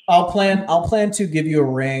 I'll plan to give you a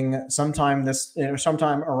ring sometime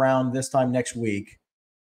around this time next week,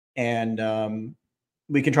 and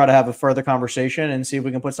we can try to have a further conversation and see if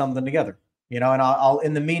we can put something together. And I'll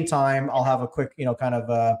in the meantime I'll have a quick kind of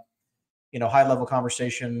high level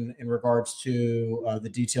conversation in regards to the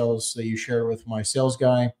details that you shared with my sales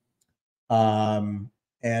guy, and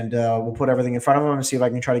we'll put everything in front of him and see if I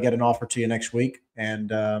can try to get an offer to you next week and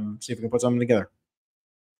see if we can put something together.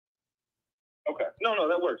 Okay. No,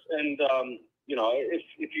 that works. And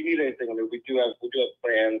if you need anything, I mean, we do have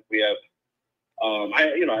plans. We have,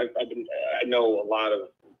 I know a lot of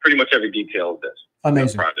pretty much every detail of this.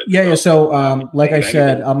 Amazing. Project. Yeah. So, like I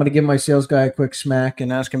said, I'm going to give my sales guy a quick smack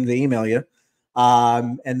and ask him to email you.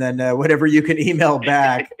 And then whatever you can email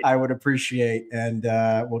back, I would appreciate, and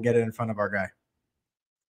we'll get it in front of our guy.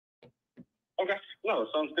 Okay. No,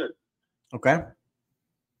 sounds good. Okay.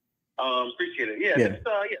 Appreciate it. Yeah. Just,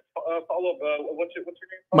 follow up. What's your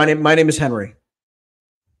name? My name is Henry.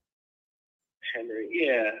 Henry.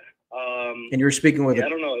 Yeah. And you're speaking with. I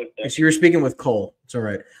don't know. So you're speaking with Cole. It's all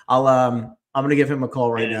right. I'm gonna give him a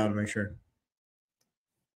call right now to make sure.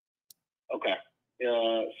 Okay.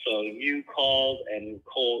 So you called and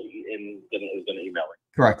Cole is gonna email it.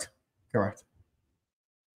 Correct. All right.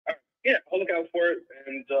 Yeah, I'll look out for it.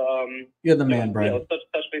 And you're the man, Brian. Let's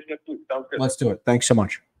touch base next week. Sounds good. Let's do it. Thanks so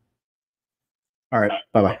much. All right.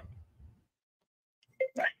 Bye-bye.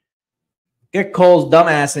 Bye. Get Cole's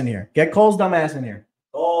dumbass in here.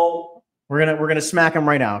 Cole, we're gonna smack him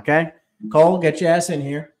right now. Okay, Cole, get your ass in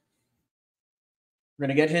here. We're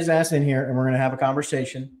gonna get his ass in here, and we're gonna have a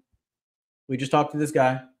conversation. We just talked to this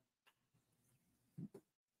guy.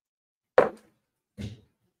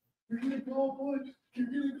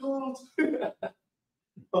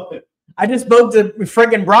 I just spoke to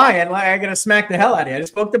friggin' Brian. Like, I'm gonna smack the hell out of you. I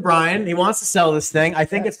just spoke to Brian. He wants to sell this thing. I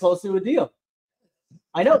think it's close to a deal.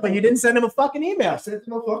 I know, but you didn't send him a fucking email. I sent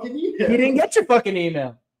him a fucking email. He didn't get your fucking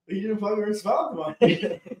email. He didn't fucking respond to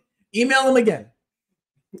my email him again.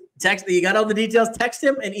 Text. You got all the details. Text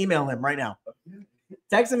him and email him right now.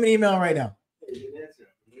 Text him and email him right now.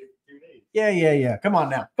 Yeah. Come on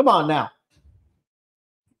now.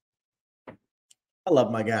 I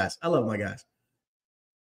love my guys.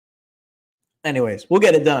 Anyways, we'll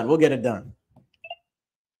get it done.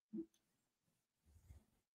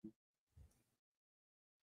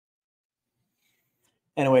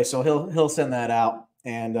 Anyway, so he'll send that out,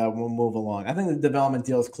 and we'll move along. I think the development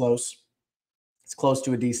deal is close. It's close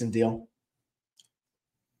to a decent deal.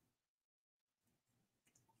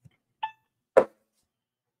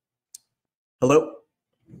 Hello?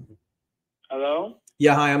 Hello?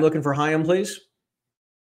 Yeah, hi. I'm looking for Chaim, please.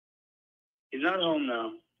 He's not home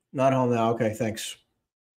now. Not home now. Okay, thanks.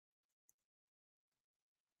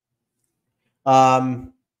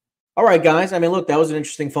 All right, guys. I mean, look, that was an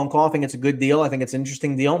interesting phone call. I think it's a good deal. I think it's an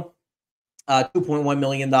interesting deal. $2.1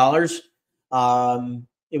 million.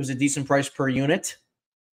 It was a decent price per unit,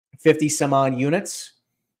 50 some odd units.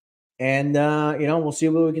 And, we'll see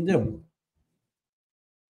what we can do.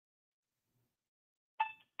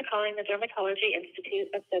 Calling the Dermatology Institute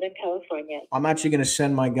of Southern California. I'm actually going to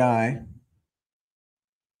send my guy.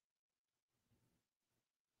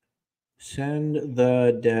 Send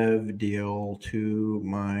the dev deal to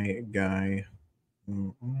my guy.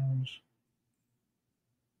 All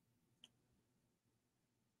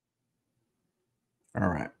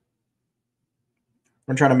right.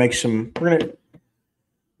 We're trying to make some.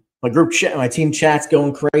 My group chat, my team chat's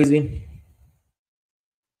going crazy.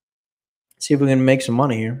 See if we can make some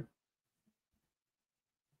money here.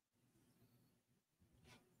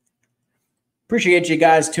 Appreciate you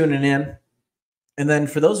guys tuning in. And then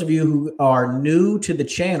for those of you who are new to the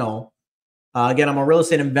channel, again, I'm a real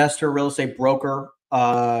estate investor, real estate broker,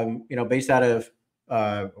 based out of,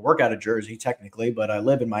 work out of Jersey technically, but I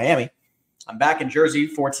live in Miami. I'm back in Jersey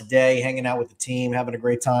for today, hanging out with the team, having a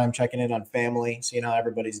great time, checking in on family, seeing how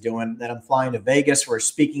everybody's doing. Then I'm flying to Vegas for a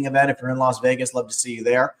speaking event. If you're in Las Vegas, love to see you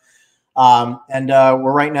there.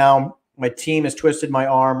 We're right now, my team has twisted my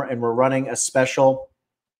arm and we're running a special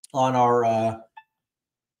on our,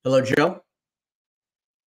 hello, Joe.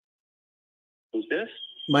 Who's this?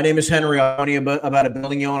 My name is Henry. I'm telling you about a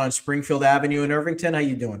building you own on Springfield Avenue in Irvington. How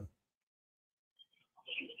you doing?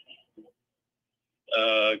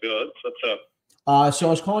 Good. What's up? So I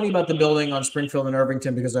was calling you about the building on Springfield in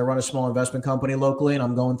Irvington because I run a small investment company locally and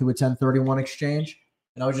I'm going through a 1031 exchange.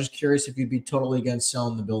 And I was just curious if you'd be totally against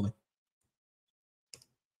selling the building.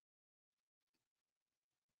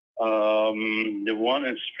 The one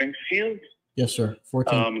in Springfield. Yes, sir.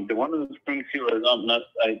 14. The one in Springfield is not.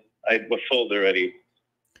 I was sold already.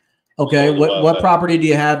 Okay. sold What about what that. property do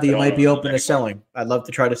you have that you I don't might be know open to anymore. selling? I'd love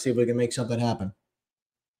to try to see if we can make something happen.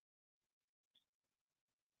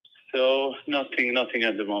 So nothing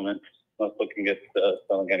at the moment. Not looking at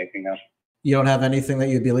selling anything now. You don't have anything that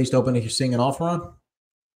you'd be at least open to seeing an offer on?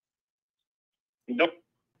 Nope.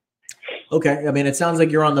 Okay. I mean, it sounds like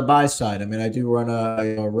you're on the buy side. I mean, I do run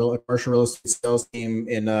a commercial real estate sales team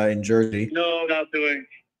in Jersey. No, not doing.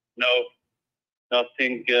 No,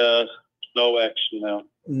 nothing. No action now.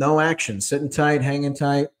 No action. Sitting tight, hanging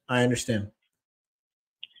tight. I understand.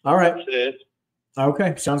 All right. That's it.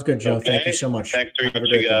 Okay. Sounds good, Joe. Thank you Okay. so much. Thanks for Have a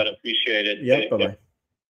great reaching day. out. Appreciate it. Yep. Bye-bye.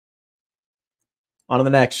 On to the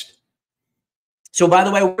next. So, by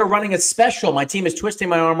the way, we're running a special. My team is twisting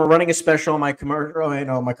my arm. We're running a special on my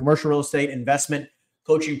commercial real estate investment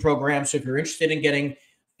coaching program. So, if you're interested in getting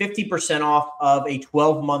 50% off of a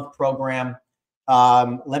 12-month program,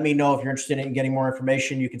 let me know if you're interested in getting more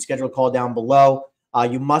information. You can schedule a call down below.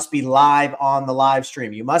 You must be live on the live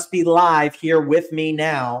stream. You must be live here with me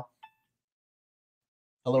now.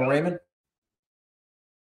 Hello, Raymond.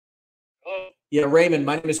 Hello. Yeah, Raymond.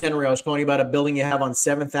 My name is Henry. I was calling you about a building you have on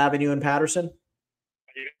 7th Avenue in Patterson.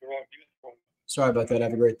 Sorry about that.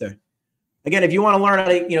 Have a great day. Again, if you want to learn how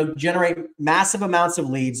to, generate massive amounts of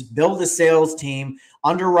leads, build a sales team,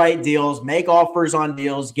 underwrite deals, make offers on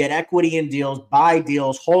deals, get equity in deals, buy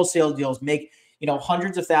deals, wholesale deals, make,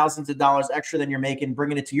 hundreds of thousands of dollars extra than you're making,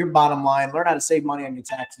 bringing it to your bottom line, learn how to save money on your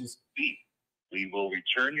taxes. We will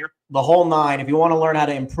return your. The whole nine. If you want to learn how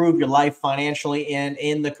to improve your life financially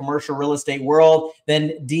in the commercial real estate world,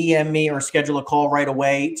 then DM me or schedule a call right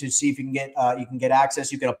away to see if you can get access.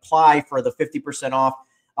 You can apply for the 50% off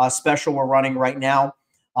special we're running right now,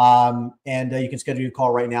 and you can schedule a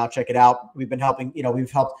call right now. Check it out. We've been helping. We've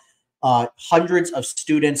helped hundreds of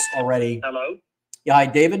students already. Hello. Yeah, hi,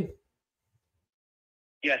 David.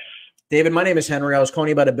 Yes. David, my name is Henry. I was calling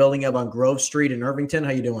you about a building up on Grove Street in Irvington.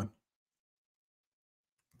 How you doing?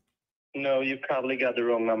 No, you probably got the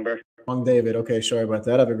wrong number. Wrong David. Okay, sorry about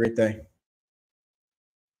that. Have a great day.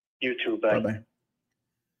 You too. Bye. Bye-bye.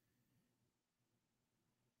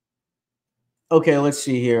 Okay, let's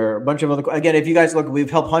see here. A bunch of other, again, if you guys look,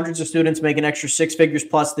 we've helped hundreds of students make an extra 6 figures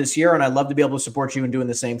plus this year, and I'd love to be able to support you in doing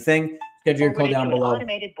the same thing. Schedule your call down below,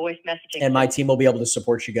 Automated voice messaging. and my team will be able to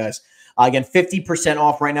support you guys. Again, 50%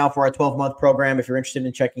 off right now for our 12-month program. If you're interested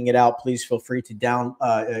in checking it out, please feel free to down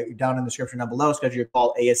in the description down below. Schedule your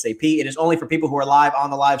call ASAP. It is only for people who are live on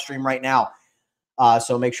the live stream right now,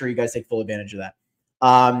 so make sure you guys take full advantage of that.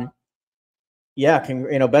 Yeah,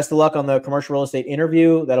 best of luck on the commercial real estate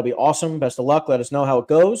interview. That'll be awesome. Best of luck. Let us know how it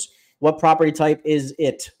goes. What property type is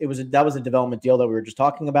it? That was a development deal that we were just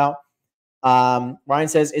talking about. Ryan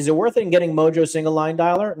says, is it worth it in getting Mojo single line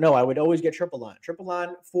dialer? No, I would always get triple line. Triple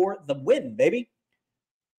line for the win, baby.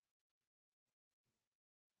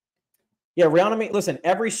 Yeah, Reonomy, listen,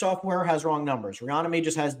 every software has wrong numbers. Reonomy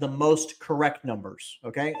just has the most correct numbers,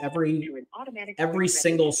 okay? Every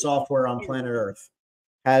single software on planet Earth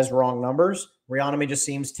has wrong numbers. Reonomy just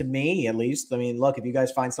seems, to me at least, I mean, look, if you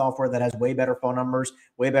guys find software that has way better phone numbers,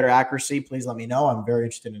 way better accuracy, please let me know. I'm very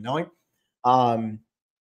interested in knowing.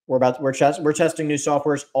 We're testing new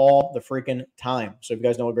softwares all the freaking time. So if you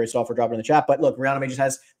guys know a great software, drop it in the chat. But look, Reonomy just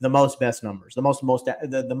has the best numbers, the most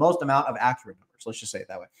amount of accurate numbers. Let's just say it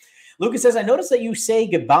that way. Lucas says, I noticed that you say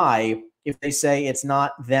goodbye if they say it's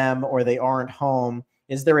not them or they aren't home.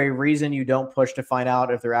 Is there a reason you don't push to find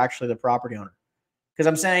out if they're actually the property owner? Because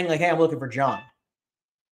I'm saying, like, hey, I'm looking for John.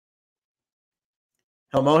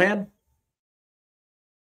 Hello, Mohan?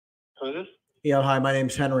 Who is this? Yeah, hi, my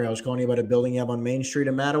name's Henry. I was calling you about a building you have on Main Street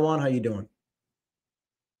in Mattawan. How you doing?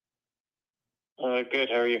 Good.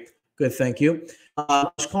 How are you? Good, thank you. I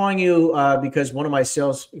was calling you because one of my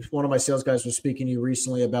sales guys was speaking to you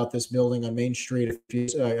recently about this building on Main Street. I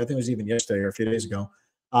think it was even yesterday or a few days ago.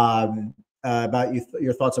 About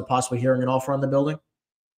your thoughts of possibly hearing an offer on the building.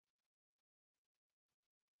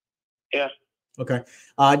 Yeah. Okay.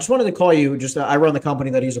 I just wanted to call you. I run the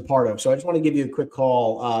company that he's a part of, so I just want to give you a quick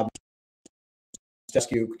call. Ask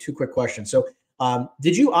you 2 quick questions. So,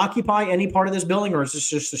 did you occupy any part of this building, or is this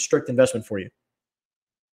just a strict investment for you?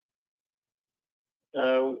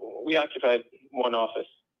 We occupied one office.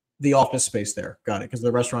 The office space there. Got it. Because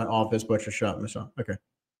the restaurant, office, butcher shop, and so on. Okay.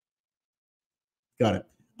 Got it.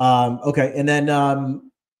 Okay. And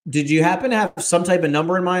then, did you happen to have some type of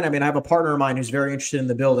number in mind? I mean, I have a partner of mine who's very interested in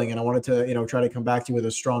the building, and I wanted to, try to come back to you with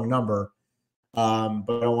a strong number. But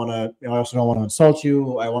I don't want to. I also don't want to insult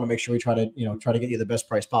you. I want to make sure we try to get you the best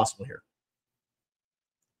price possible here.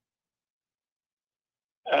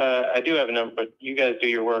 I do have a number, but you guys do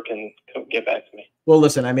your work and get back to me. Well,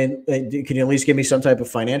 listen, I mean, can you at least give me some type of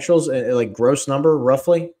financials, like gross number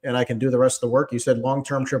roughly, and I can do the rest of the work? You said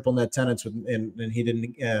long-term triple net tenants, and he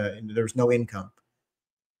didn't. There was no income.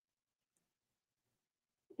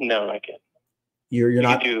 No, I can't. You're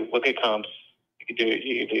not. Look at comps. You can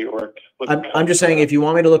do your work. I'm just saying, if you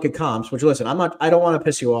want me to look at comps, which listen, I don't want to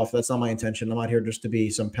piss you off. That's not my intention. I'm not here just to be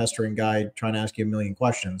some pestering guy trying to ask you a million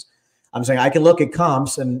questions. I'm saying I can look at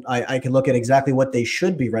comps and I can look at exactly what they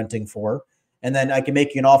should be renting for. And then I can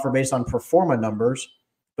make you an offer based on pro forma numbers.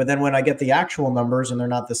 But then when I get the actual numbers and they're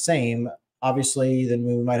not the same, obviously, then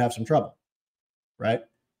we might have some trouble. Right.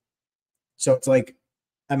 So it's like,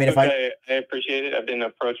 I mean, I appreciate it. I've been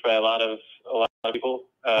approached by a lot of people.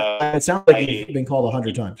 It sounds like you've been called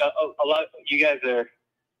 100 times. A lot. You guys are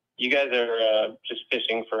just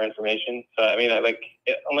fishing for information. So I mean,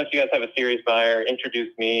 unless you guys have a serious buyer,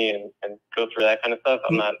 introduce me and go through that kind of stuff.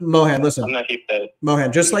 I'm not. Mohan, listen. I'm not here to.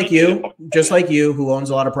 Mohan, just like you, who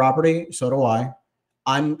owns a lot of property, so do I.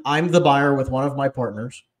 I'm the buyer with one of my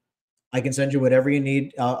partners. I can send you whatever you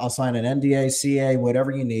need. I'll sign an NDA, CA,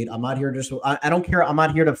 whatever you need. I'm not here I don't care. I'm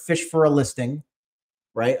not here to fish for a listing,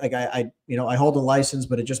 right? Like I hold a license,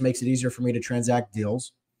 but it just makes it easier for me to transact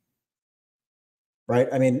deals, right?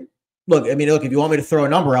 I mean, look, if you want me to throw a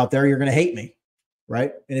number out there, you're going to hate me,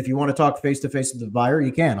 right? And if you want to talk face to face with the buyer,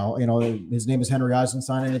 you can. His name is Henry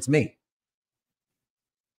Eisenstein, and it's me.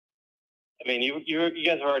 I mean, you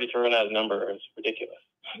guys have already thrown out a number. It's ridiculous.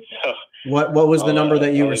 So what was the number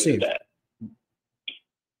that you received?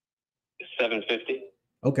 750.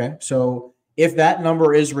 Okay, so if that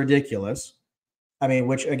number is ridiculous, I mean,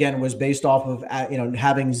 which again was based off of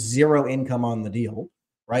having zero income on the deal,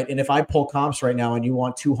 right? And if I pull comps right now and you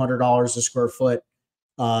want $200 a square foot,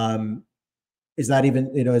 is that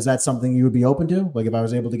even is that something you would be open to? Like if I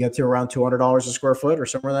was able to get to around $200 a square foot or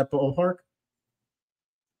somewhere in that ballpark?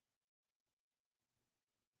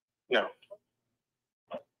 No.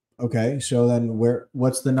 Okay, so then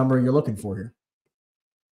what's the number you're looking for here?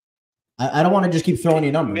 I don't want to just keep throwing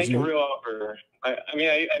you numbers. Make a real offer.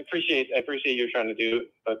 I appreciate you're trying to do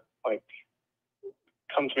it, but like,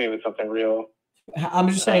 come to me with something real. I'm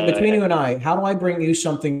just saying, between you and I, how do I bring you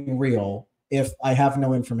something real if I have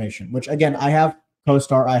no information? Which again, I have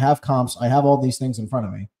CoStar, I have comps, I have all these things in front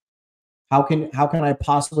of me. How can I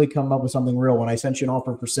possibly come up with something real when I sent you an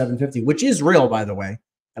offer for 750, which is real, by the way?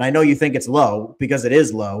 And I know you think it's low because it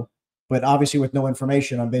is low, but obviously with no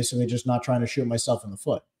information, I'm basically just not trying to shoot myself in the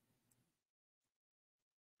foot.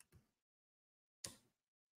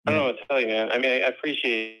 I don't know what to tell you, man. I mean, I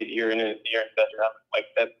appreciate you're an investor. Like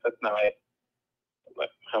that's not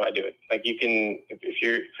how I do it. Like you can, if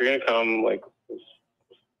you're gonna come, like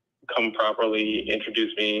come properly,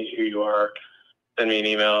 introduce me who you are, send me an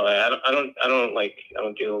email. I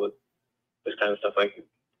don't deal with this kind of stuff. Like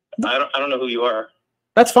I don't know who you are.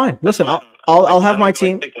 That's fine. Listen, I'll have my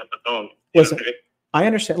team. Listen, I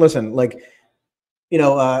understand. Listen, like,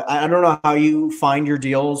 I don't know how you find your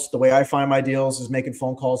deals. The way I find my deals is making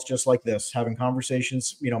phone calls just like this, having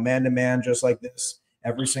conversations, man to man, just like this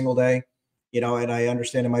every single day, and I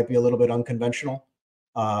understand it might be a little bit unconventional.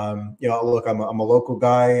 Look, I'm a local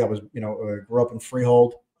guy. I was, grew up in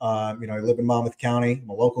Freehold. I live in Monmouth County. I'm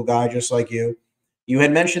a local guy, just like you. You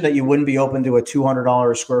had mentioned that you wouldn't be open to a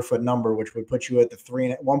 $200 a square foot number, which would put you at the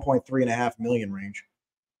 1.3.5 million range,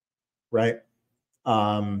 right?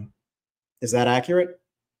 Is that accurate?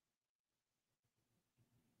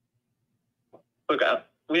 Look,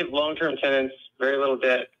 we have long-term tenants, very little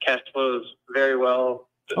debt, cash flows very well.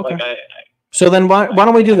 Okay. So then why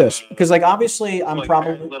don't we do this? Because obviously I'm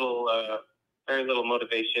probably very little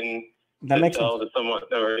motivation that to makes tell sense. to someone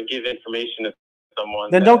or to give information to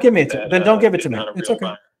someone. Then don't give me it. Then don't give it to me. It's okay.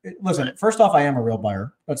 Buyer. Listen, first off, I am a real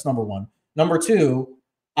buyer. That's number one. Number two,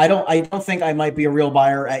 I don't think I might be a real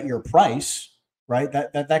buyer at your price, right?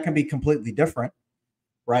 That can be completely different,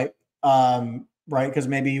 right? Right, because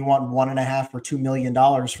maybe you want $1.5 or $2 million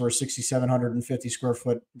for a 6,750 square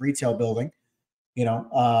foot retail building,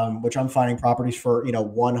 which I'm finding properties for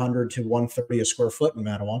 100 to 130 a square foot in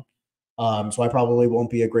Mattawan. So I probably won't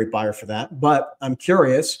be a great buyer for that. But I'm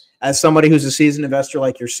curious, as somebody who's a seasoned investor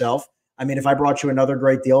like yourself, I mean, if I brought you another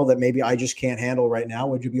great deal that maybe I just can't handle right now,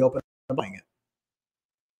 would you be open to buying it?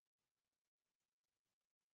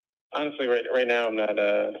 Honestly, right now,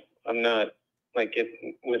 I'm not like it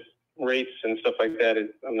with rates and stuff like that.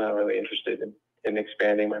 I'm not really interested in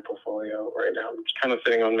expanding my portfolio right now. I'm just kind of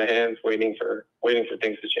sitting on my hands, waiting for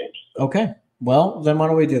things to change. So. Okay. Well, then why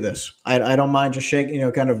don't we do this? I don't mind just shaking,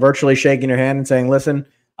 kind of virtually shaking your hand and saying, listen,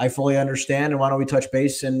 I fully understand. And why don't we touch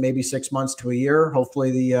base in maybe 6 months to a year?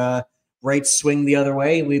 Hopefully the rates swing the other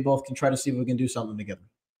way, we both can try to see if we can do something together.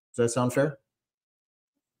 Does that sound fair?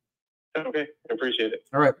 Okay, I appreciate it.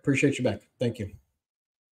 All right, appreciate you back. Thank you.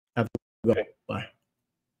 Have a good one. Okay. Bye.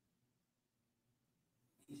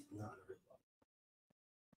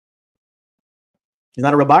 He's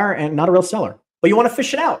not a real buyer and not a real seller, but you want to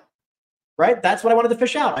fish it out, right? That's what I wanted to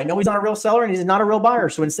fish out. I know he's not a real seller and he's not a real buyer.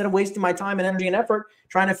 So instead of wasting my time and energy and effort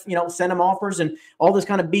trying to, you know, send him offers and all this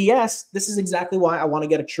kind of BS, this is exactly why I want to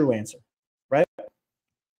get a true answer, right?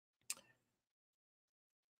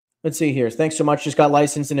 Let's see here. Thanks so much. Just got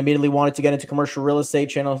licensed and immediately wanted to get into commercial real estate.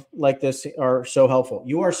 Channels like this are so helpful.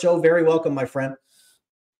 You are so very welcome, my friend.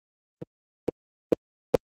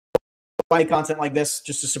 Buy content like this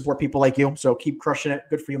just to support people like you. So keep crushing it.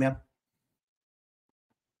 Good for you, man.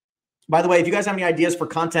 By the way, if you guys have any ideas for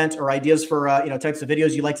content or ideas for types of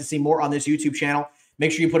videos you'd like to see more on this YouTube channel,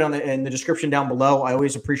 make sure you put it in the description down below. I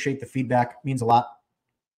always appreciate the feedback. It means a lot.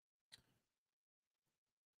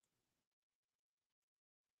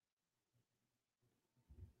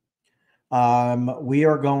 We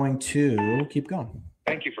are going to keep going.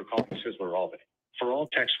 Thank you for calling Sizzler Albany. For all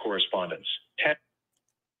text correspondence,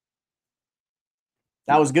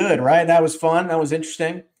 that was good, right? That was fun. That was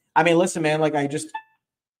interesting. I mean, listen, man, like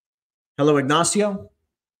hello, Ignacio.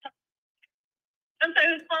 I'm sorry,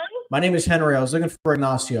 who's calling? My name is Henry. I was looking for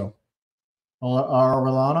Ignacio.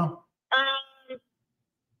 Arellano?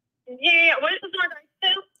 Yeah. What is this in regards to?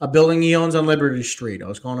 A building he owns on Liberty Street. I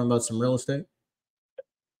was calling him about some real estate.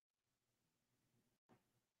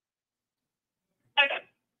 Okay.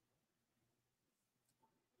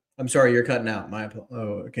 I'm sorry, you're cutting out.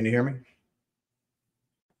 Can you hear me?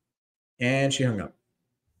 And she hung up.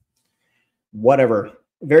 Whatever.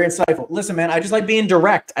 Very insightful. Listen, man, I just like being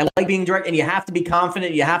direct. I like being direct, and you have to be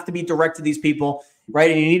confident. You have to be direct to these people,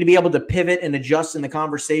 right? And you need to be able to pivot and adjust in the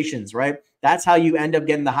conversations, right? That's how you end up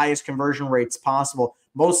getting the highest conversion rates possible.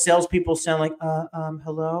 Most salespeople sound like,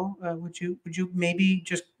 hello, would you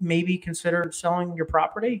maybe consider selling your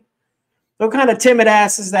property? What kind of timid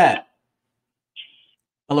ass is that?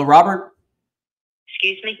 Hello, Robert?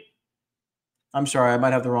 Excuse me? I'm sorry, I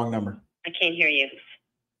might have the wrong number. I can't hear you.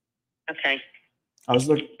 Okay. I was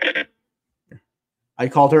looking. I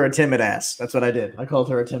called her a timid ass. That's what I did. I called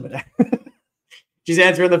her a timid ass. She's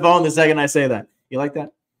answering the phone the second I say that. You like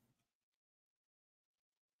that?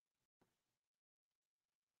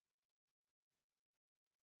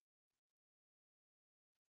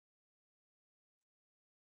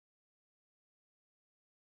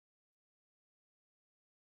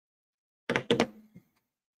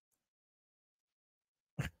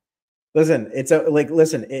 Listen,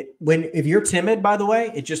 if you're timid, by the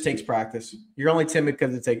way, it just takes practice. You're only timid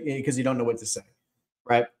because you don't know what to say,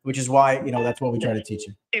 right? Which is why, that's what we try to teach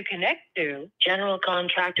you. To connect to general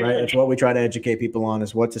contractors. Right. That's what we try to educate people on,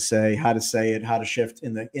 is what to say it, how to shift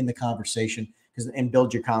in the conversation, and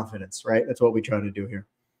build your confidence, right? That's what we try to do here.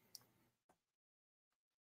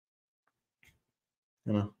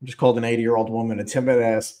 I just called an 80-year-old woman a timid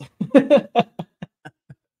ass.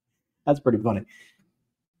 That's pretty funny.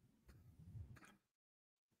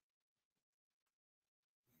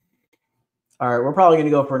 All right, we're probably going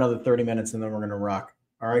to go for another 30 minutes, and then we're going to rock.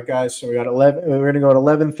 All right, guys. So we got 11. We're going to go at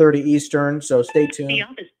 11:30 Eastern. So stay tuned. The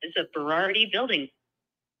office is a Berardi building.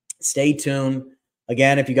 Stay tuned.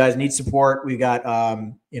 Again, if you guys need support, we got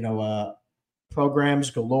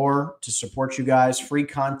programs galore to support you guys. Free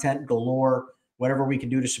content galore. Whatever we can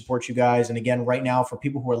do to support you guys. And again, right now, for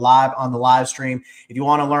people who are live on the live stream, if you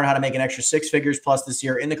want to learn how to make an extra 6 figures plus this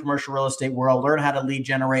year in the commercial real estate world, learn how to lead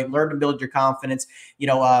generate, learn to build your confidence,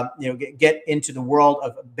 get into the world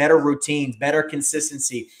of better routines, better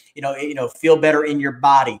consistency, feel better in your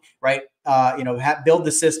body, right? Build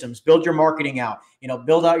the systems, build your marketing out,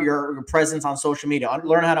 build out your presence on social media,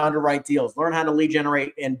 learn how to underwrite deals, learn how to lead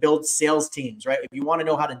generate and build sales teams, right? If you want to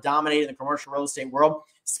know how to dominate in the commercial real estate world,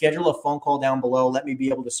 schedule a phone call down below. Let me be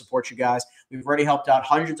able to support you guys. We've already helped out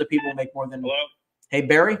hundreds of people make more than. Hello? Hey,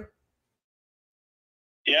 Barry?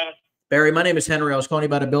 Yeah. Barry, my name is Henry. I was calling you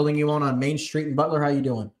about a building you own on Main Street in Butler. How you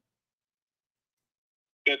doing?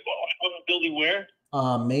 Good. Well, building where?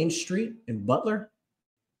 Main Street in Butler?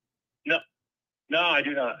 No, I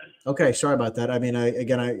do not. Okay, sorry about that. I mean,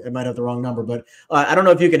 I might have the wrong number, but I don't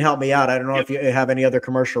know if you can help me out. I don't know if you have any other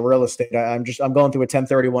commercial real estate. I'm going through a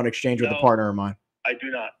 1031 exchange with a partner of mine. I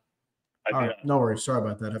do not. All right, no worries. Sorry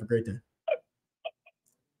about that. Have a great day.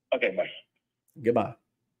 Okay, bye. Goodbye.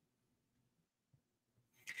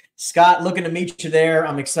 Scott, looking to meet you there.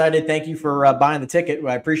 I'm excited. Thank you for buying the ticket.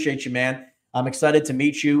 I appreciate you, man. I'm excited to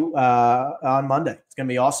meet you on Monday. It's going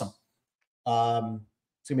to be awesome.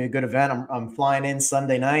 It's going to be a good event. I'm flying in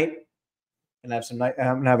Sunday night. and have some night.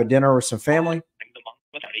 I'm gonna have a dinner with some family.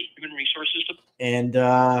 Without human resources to And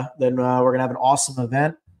then we're gonna have an awesome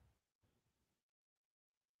event.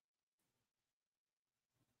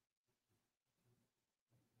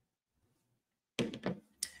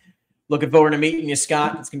 Looking forward to meeting you,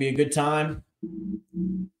 Scott. It's gonna be a good time.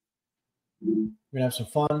 We're gonna have some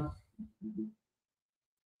fun.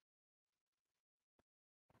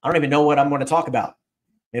 I don't even know what I'm going to talk about.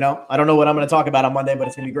 You know, I don't know what I'm going to talk about on Monday, but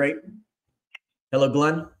it's gonna be great. Hello,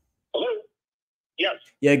 Glenn. Hello. Yes.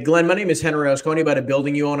 Yeah, Glenn, my name is Henry. I was calling you about a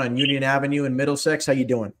building you own on Union Avenue in Middlesex. How you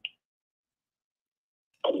doing?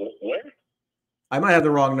 Where? I might have the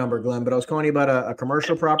wrong number, Glenn, but I was calling you about a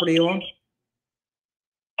commercial property you own.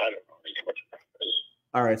 I don't know.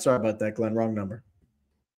 All right, sorry about that, Glenn. Wrong number.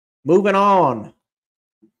 Moving on.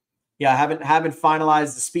 Yeah, I haven't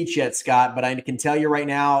finalized the speech yet, Scott, but I can tell you right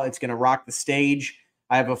now it's going to rock the stage.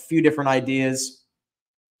 I have a few different ideas.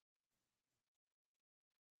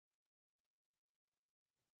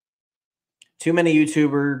 Too many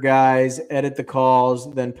YouTuber guys edit the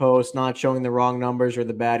calls, then post, not showing the wrong numbers or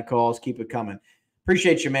the bad calls. Keep it coming.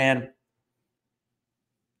 Appreciate you, man.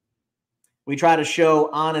 We try to show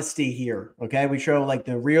honesty here, okay? We show like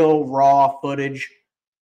the real raw footage,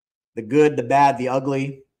 the good, the bad, the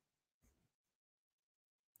ugly.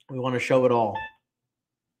 We want to show it all.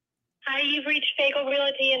 Hi, you've reached Bagel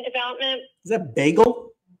Realty and Development. Is that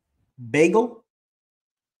Bagel? Bagel?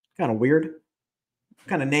 Kind of weird. What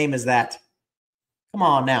kind of name is that? Come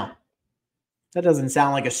on now. That doesn't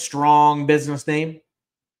sound like a strong business name.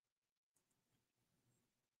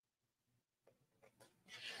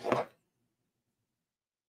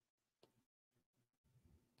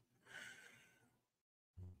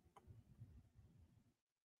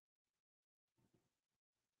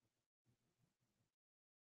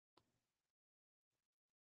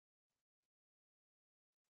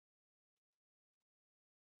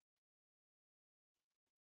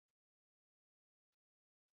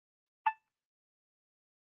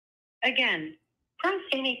 Again, press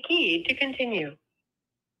any key to continue.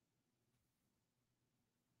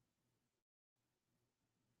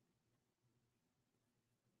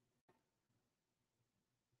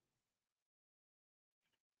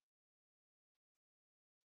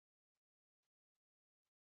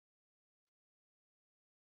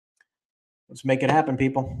 Let's make it happen,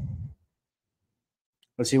 people.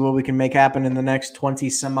 Let's see what we can make happen in the next 20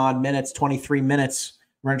 some odd minutes, 23 minutes.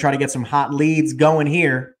 We're going to try to get some hot leads going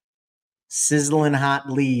here. Sizzling hot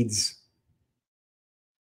leads.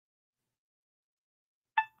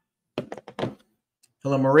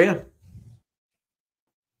 Hello, Maria.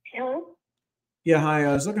 Hello? Yeah, hi.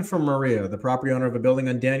 I was looking for Maria, the property owner of a building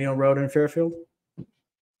on Daniel Road in Fairfield.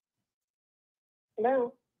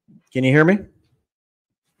 Hello? Can you hear me?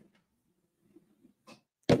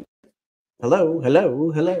 Hello,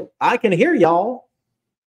 hello, hello. I can hear y'all.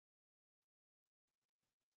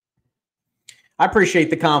 I appreciate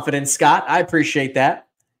the confidence, Scott. I appreciate that.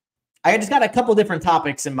 I just got a couple different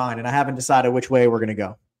topics in mind, and I haven't decided which way we're going to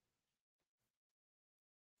go.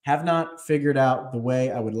 Have not figured out the way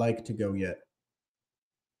I would like to go yet.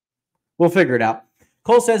 We'll figure it out.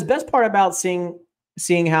 Cole says, best part about seeing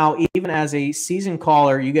how even as a seasoned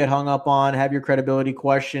caller, you get hung up on, have your credibility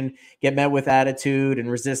questioned, get met with attitude and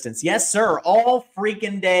resistance. Yes, sir. All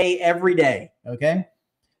freaking day, every day. Okay?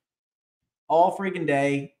 All freaking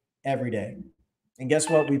day, every day. And guess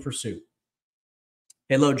what we pursue?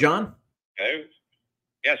 Hello, John. Hello.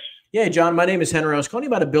 Yes. Yeah, John, my name is Henry. I was calling you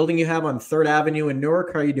about a building you have on 3rd Avenue in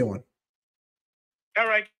Newark. How are you doing? All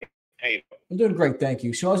right. Hey. I'm doing great, thank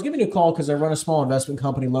you. So I was giving you a call because I run a small investment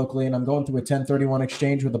company locally, and I'm going through a 1031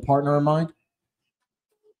 exchange with a partner of mine.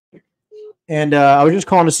 And I was just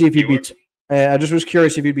calling to see if you'd be. I just was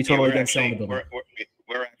curious if you'd be totally against selling the building.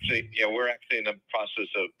 We're actually in the process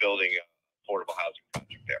of building an affordable housing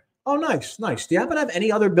project there. Oh, nice, nice. Do you happen to have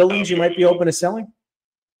any other buildings you might be open to selling?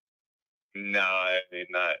 No,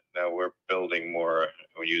 not. No, we're building more.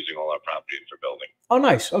 We're using all our properties for building. Oh,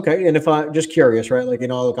 nice. Okay. And if I'm just curious, right? Like, you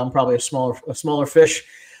know, look, I'm probably a smaller fish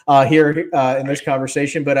here in this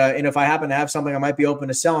conversation, but and if I happen to have something I might be open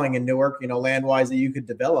to selling in Newark, you know, land wise that you could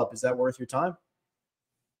develop, is that worth your time?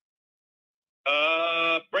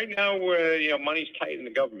 Right now we're money's tight in the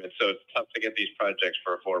government, so it's tough to get these projects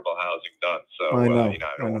for affordable housing done. So I know, I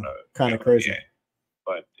don't want to kind of crazy.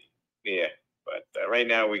 Yeah, but right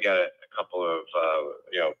now we got a couple of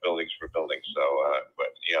buildings for buildings. So but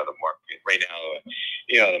the market right now,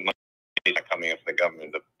 the money is not coming in from the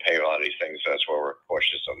government to pay a lot of these things. So that's where we're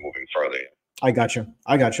cautious of moving further. I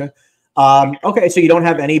gotcha. Okay, so you don't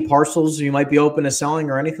have any parcels you might be open to selling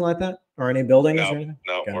or anything like that, or any buildings? No, or anything?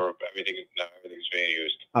 no, Okay. everything's being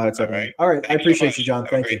used. Oh, it's okay. right. All right. I Thanks so appreciate much. you, John.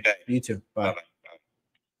 Have a Thank you. great day. You too. Bye.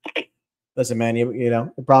 Bye-bye. Listen, man, you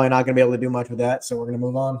know, we're probably not going to be able to do much with that, so we're going to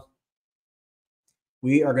move on.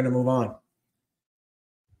 We are going to move on.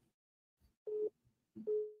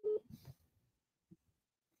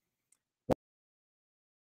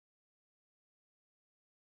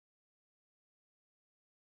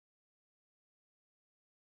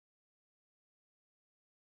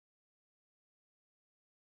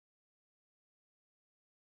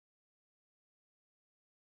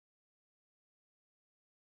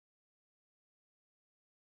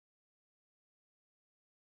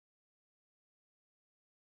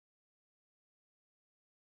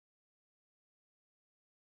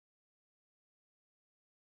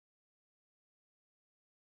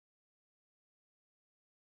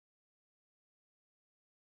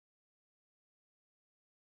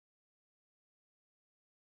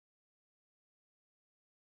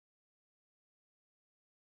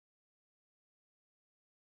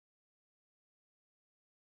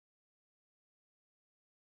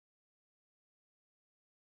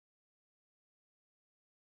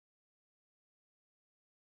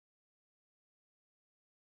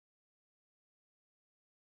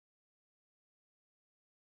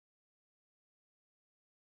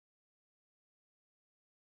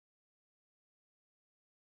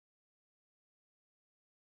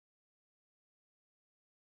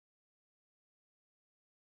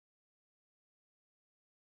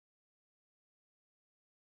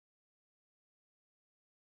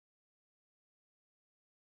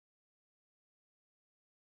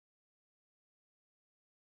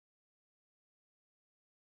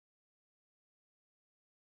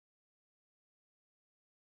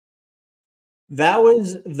 That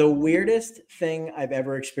was the weirdest thing I've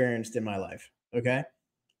ever experienced in my life. Okay.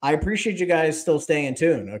 I appreciate you guys still staying in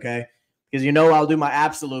tune. Okay. Because you know I'll do my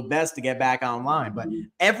absolute best to get back online. But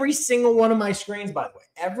every single one of my screens, by the way,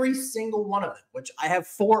 every single one of them, which I have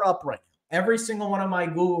 4 up right now, every single one of my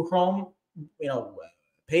Google Chrome,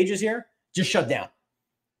 pages here just shut down.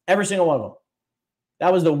 Every single one of them.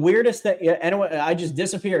 That was the weirdest thing. Yeah, anyway, I just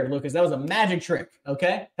disappeared, Lucas. That was a magic trick.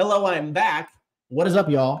 Okay. Hello, I'm back. What is up,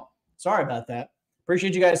 y'all? Sorry about that.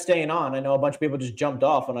 Appreciate you guys staying on. I know a bunch of people just jumped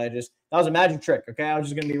off, and that was a magic trick. Okay, I was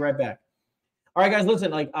just gonna be right back. All right, guys, listen.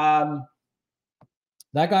 That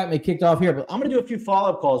got me kicked off here, but I'm gonna do a few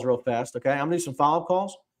follow-up calls real fast. Okay, I'm gonna do some follow-up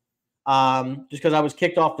calls. Just because I was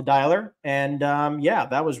kicked off the dialer, and yeah,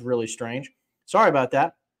 that was really strange. Sorry about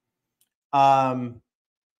that.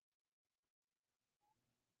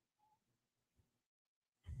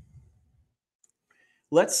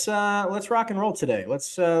 Let's rock and roll today. Let's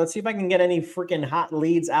see if I can get any freaking hot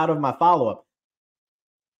leads out of my follow-up.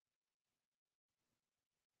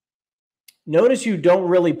 Notice you don't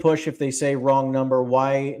really push if they say wrong number.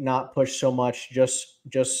 Why not push so much just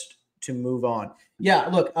to move on? Yeah,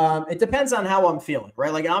 look, it depends on how I'm feeling,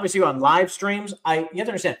 right? Like obviously on live streams, you have to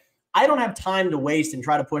understand, I don't have time to waste and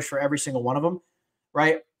try to push for every single one of them,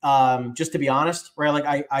 right? Just to be honest,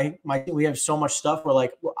 right? Like we have so much stuff where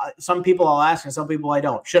like some people I'll ask and some people I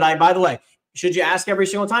don't. By the way, should you ask every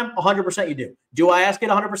single time? 100% you do. Do I ask it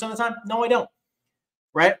 100% of the time? No, I don't.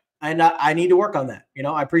 Right. And I need to work on that. You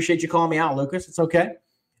know, I appreciate you calling me out, Lucas. It's okay.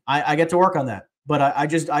 I get to work on that, but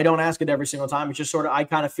I don't ask it every single time. It's just sort of, I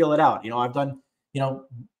kind of feel it out. You know, I've done,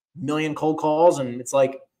 million cold calls, and it's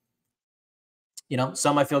like,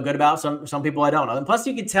 some I feel good about, some people I don't. And plus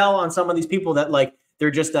you can tell on some of these people that like,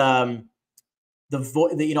 they're just I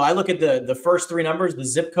look at the first 3 numbers, the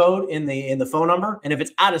zip code in the phone number, and if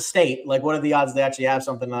it's out of state, like what are the odds they actually have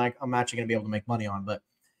something that I'm actually going to be able to make money on? But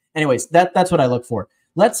anyways, that's what I look for.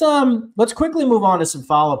 Let's quickly move on to some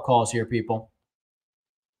follow-up calls here, people.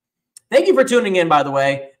 Thank you for tuning in, by the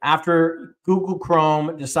way, after Google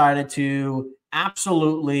Chrome decided to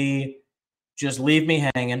absolutely just leave me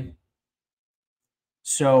hanging.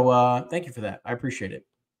 So thank you for that. I appreciate it.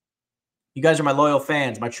 You guys are my loyal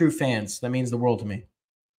fans, my true fans. That means the world to me.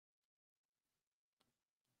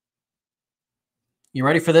 You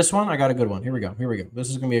ready for this one? I got a good one. Here we go. This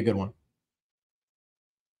is going to be a good one.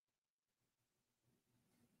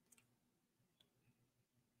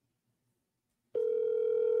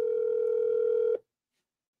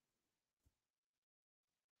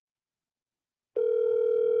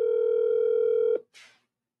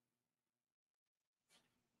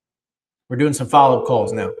 We're doing some follow-up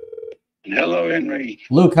calls now. Hello, Henry.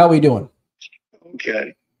 Luke, how are we doing?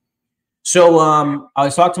 Okay. So I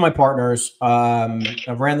was talking to my partners.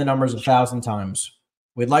 I've ran the numbers 1,000 times.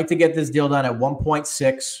 We'd like to get this deal done at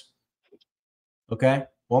 1.6. Okay,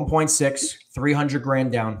 1.6, 300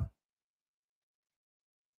 grand down.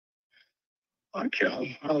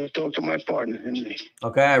 Okay, I'll talk to my partner, Henry.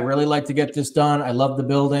 Okay, I really like to get this done. I love the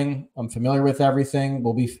building. I'm familiar with everything.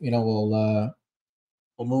 We'll be, we'll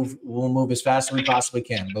move as fast as we possibly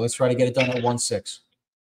can. But let's try to get it done at 1/6.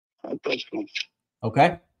 I'll talk to him.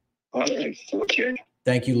 Okay. All right. Okay.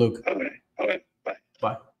 Thank you, Luke. All right. All right. Bye.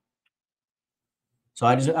 Bye. So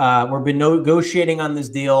I just we've been negotiating on this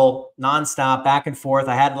deal nonstop, back and forth.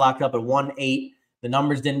 I had it locked up at 1/8. The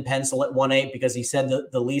numbers didn't pencil at 1/8 because he said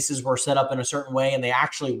the leases were set up in a certain way, and they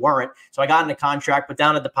actually weren't. So I got in a contract, put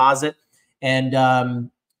down a deposit, and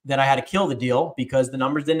then I had to kill the deal because the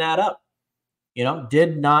numbers didn't add up.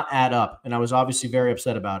 Did not add up, and I was obviously very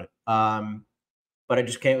upset about it. But I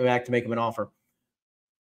just came back to make him an offer.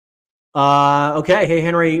 Okay. Hey,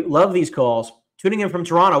 Henry, love these calls. Tuning in from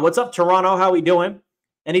Toronto. What's up, Toronto? How we doing?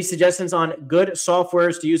 Any suggestions on good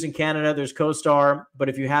softwares to use in Canada? There's CoStar, but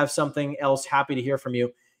if you have something else, happy to hear from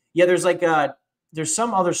you. Yeah, there's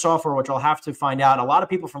some other software which I'll have to find out. A lot of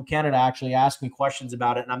people from Canada actually ask me questions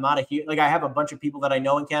about it, and I'm not I have a bunch of people that I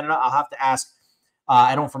know in Canada. I'll have to ask.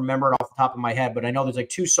 I don't remember it off the top of my head, but I know there's like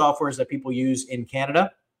 2 softwares that people use in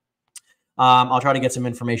Canada. I'll try to get some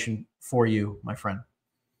information for you, my friend.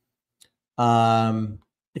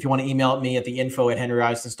 If you want to email me at the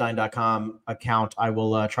info@henryeisenstein.com account, I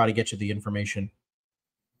will try to get you the information.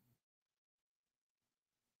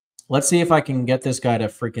 Let's see if I can get this guy to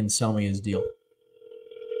freaking sell me his deal.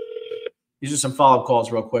 These are some follow-up calls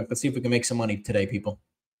real quick. Let's see if we can make some money today, people.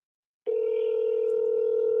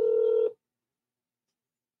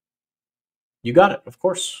 You got it. Of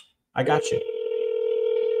course. I got you.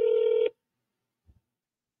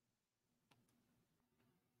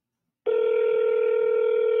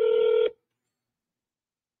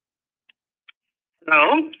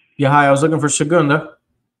 Hello? Yeah, hi. I was looking for Segunda.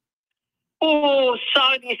 Oh,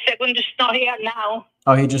 sorry, Secundo's not here now.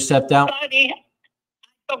 Oh, he just stepped out? Sorry.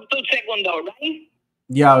 Talk to Segundo, right?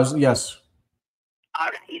 Yeah, yes. All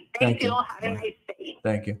right. Thank you. Have a nice day.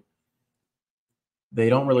 Thank you. They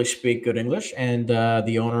don't really speak good English, and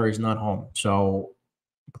the owner is not home. So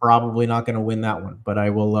probably not going to win that one. But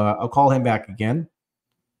I will. I'll call him back again.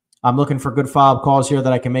 I'm looking for good follow-up calls here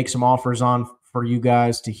that I can make some offers on for you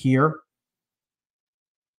guys to hear.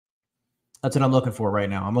 That's what I'm looking for right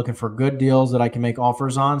now. I'm looking for good deals that I can make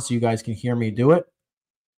offers on so you guys can hear me do it.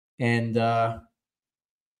 And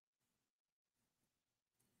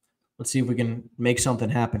let's see if we can make something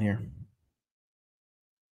happen here.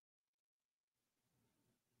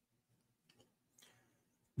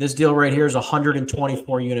 This deal right here is a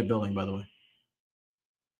 124-unit building, by the way.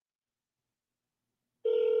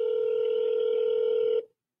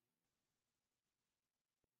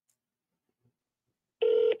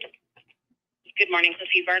 Good morning,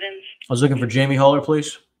 Cliffy Gardens. I was looking for Jamie Holler,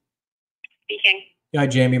 please. Speaking. Yeah, hi,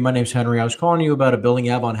 Jamie. My name's Henry. I was calling you about a building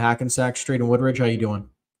you have on Hackensack Street in Woodridge. How you doing?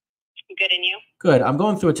 Good, and you? Good. I'm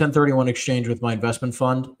going through a 1031 exchange with my investment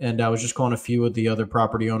fund, and I was just calling a few of the other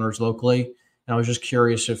property owners locally. And I was just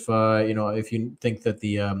curious if if you think that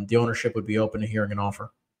the ownership would be open to hearing an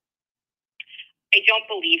offer. I don't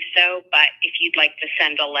believe so, but if you'd like to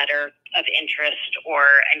send a letter of interest or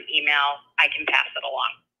an email, I can pass it along.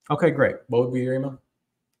 Okay, great. What would be your email?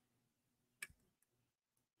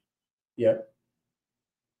 Yeah.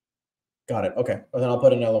 Got it. Okay. Well, then I'll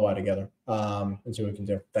put an LOI together and see what we can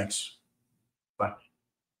do. Thanks. Bye.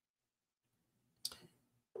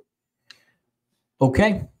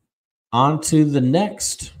 Okay. On to the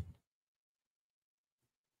next.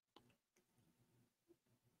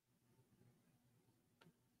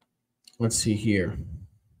 Let's see here.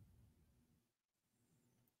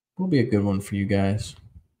 Will be a good one for you guys.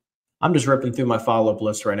 I'm just ripping through my follow-up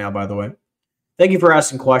list right now, by the way. Thank you for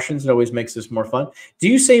asking questions. It always makes this more fun. Do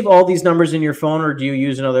you save all these numbers in your phone, or do you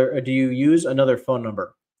use another phone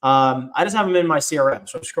number? I just have them in my CRM.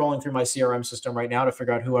 So I'm scrolling through my CRM system right now to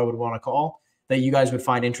figure out who I would want to call that you guys would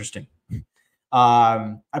find interesting.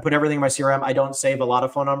 I put everything in my CRM. I don't save a lot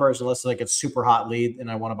of phone numbers unless like it's super hot lead and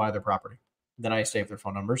I want to buy their property. Then I save their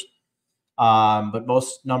phone numbers. But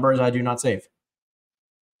most numbers I do not save.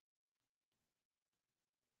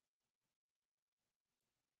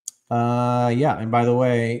 Yeah. And by the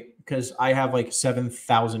way, because I have like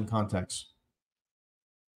 7,000 contacts.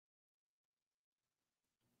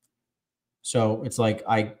 So it's like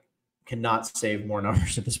I cannot save more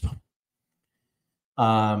numbers at this point.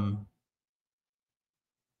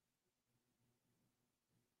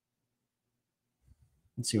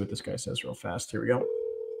 Let's see what this guy says real fast. Here we go.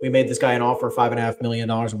 We made this guy an offer of $5.5 million.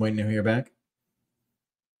 I'm waiting to hear back.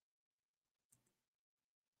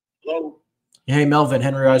 Hello. Hey, Melvin,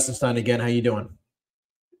 Henry Eisenstein again. How you doing?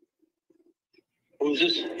 Who's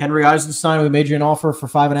this? Henry Eisenstein. We made you an offer for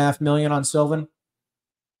 $5.5 million on Sylvan.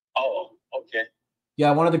 Oh, okay. Yeah,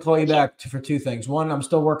 I wanted to call you back for two things. One, I'm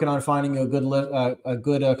still working on finding you a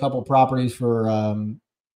good couple properties for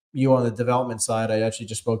you on the development side. I actually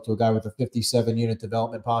just spoke to a guy with a 57-unit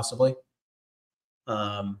development, possibly.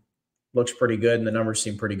 Looks pretty good, and the numbers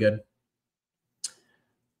seem pretty good.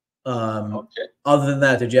 Okay. Other than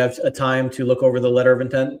that, did you have a time to look over the letter of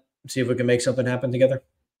intent, see if we can make something happen together?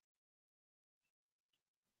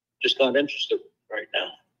 Just not interested right now.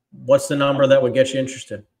 What's the number that would get you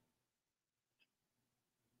interested?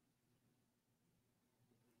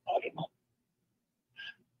 I don't know.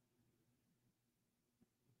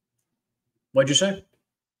 What'd you say?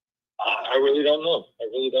 I really don't know. I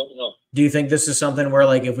really don't know. Do you think this is something where,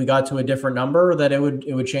 like, if we got to a different number, that it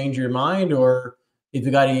would change your mind, or if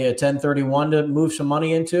you got a 1031 to move some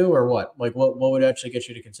money into, or what? Like, what would actually get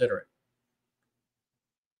you to consider it?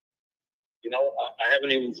 You know, I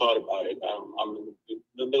haven't even thought about it. I'm in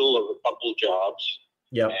the middle of a couple of jobs.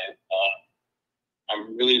 Yeah. And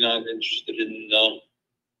I'm really not interested in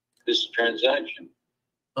this transaction.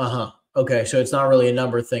 Uh-huh. Okay, so it's not really a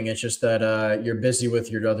number thing. It's just that you're busy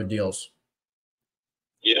with your other deals.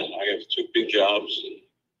 Yeah, I have 2 big jobs and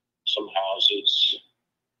some houses.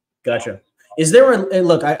 Gotcha. Is there a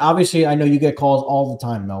look? Obviously I know you get calls all the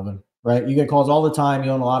time, Melvin. Right? You get calls all the time.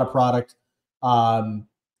 You own a lot of product.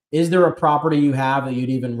 Is there a property you have that you'd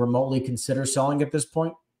even remotely consider selling at this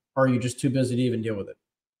point, or are you just too busy to even deal with it?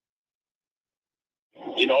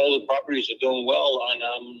 You know, all the properties are doing well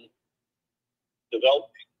on developing.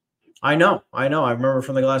 I know. I remember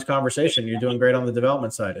from the last conversation, you're doing great on the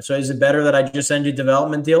development side. So is it better that I just send you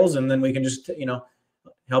development deals and then we can just,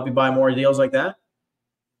 help you buy more deals like that?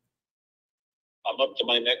 I'm up to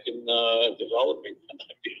my neck in developing.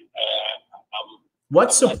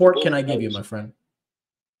 What support can I give you, my friend?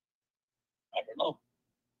 I don't know.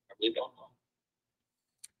 I really don't know.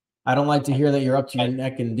 I don't like to hear that you're up to your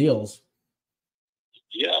neck in deals.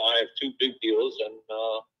 Yeah, I have 2 big deals, and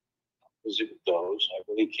I'm busy with those. I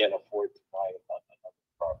really can't afford to buy another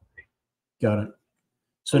property. Got it.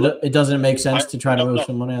 So it doesn't make sense to try to move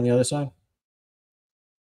some money on the other side?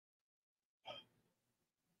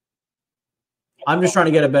 I'm just trying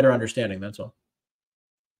to get a better understanding. That's all.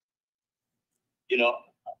 You know,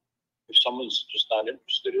 if someone's just not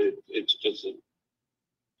interested, it's just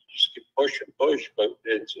keep push and push, but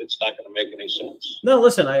it's not going to make any sense. No,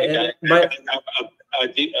 listen, a buyer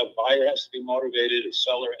has to be motivated, a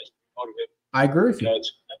seller has to be motivated. I agree with you.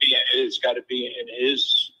 It's got to be in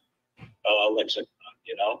his lexicon.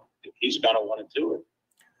 He's got to want to do it.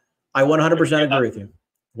 I 100% agree with you.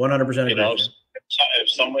 100% agree with you. If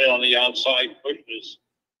somebody on the outside pushes,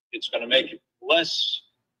 it's going to make it less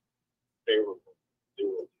favorable to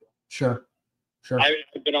do it. Sure.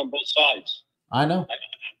 I've been on both sides. I know.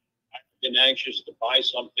 I've been anxious to buy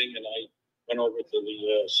something, and I went over to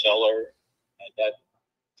the seller, and that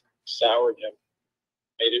soured him,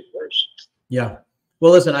 made it worse. Yeah.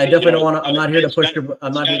 Well, listen, I definitely don't want to. I'm not here to push your.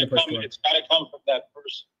 I'm not here to push you. It's got to come from that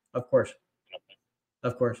person. Of course.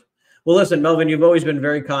 Of course. Well, listen, Melvin, you've always been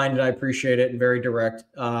very kind, and I appreciate it, and very direct.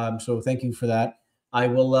 So thank you for that. I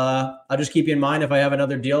will. I'll just keep you in mind if I have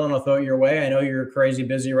another deal, and I'll throw it your way. I know you're crazy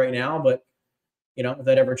busy right now, but if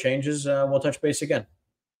that ever changes, we'll touch base again.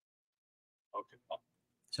 Okay.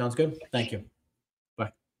 Sounds good. Thank you.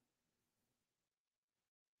 Bye.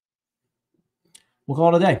 We'll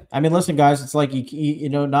call it a day. I mean, listen, guys, it's like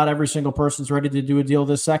not every single person's ready to do a deal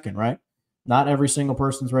this second, right? Not every single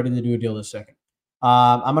person's ready to do a deal this second.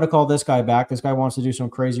 I'm going to call this guy back. This guy wants to do some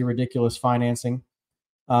crazy, ridiculous financing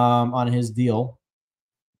on his deal.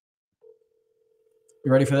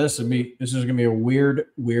 You ready for this? This is going to be a weird.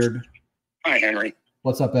 Hi, Henry.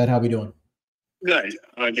 What's up, Ed? How we doing? Good.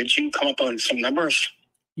 Did you come up on some numbers?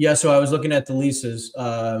 Yeah, so I was looking at the leases,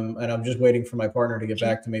 and I'm just waiting for my partner to get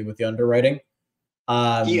back to me with the underwriting.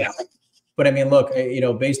 Yeah. But I mean, look,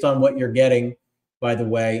 based on what you're getting, by the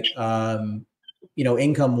way,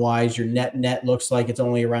 income wise, your net looks like it's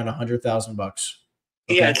only around $100,000.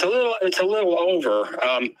 Okay. Yeah, it's a little over.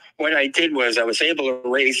 What I did was I was able to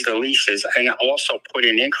raise the leases and also put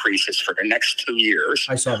in increases for the next 2 years.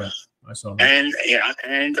 I saw that.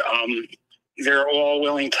 And they're all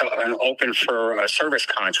willing to open for a service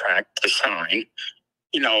contract to sign,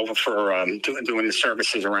 for doing the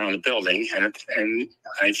services around the building. And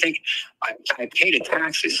I think I paid the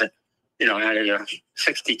taxes, out of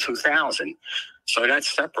 $62,000. So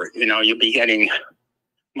that's separate. You'll be getting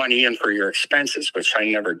money in for your expenses, which I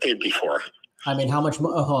never did before. I mean, how much?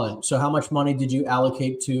 Hold on. So how much money did you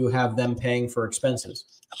allocate to have them paying for expenses?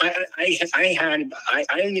 I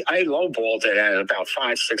lowballed it at about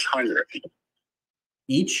 $500-600.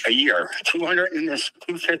 each a year. 200 in this,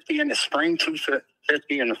 250 in the spring,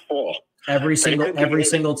 250 in the fall. Every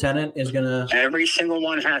single tenant is gonna. Every single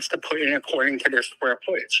one has to put in according to their square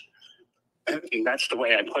footage. And that's the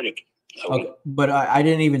way I put it. So, Okay, but I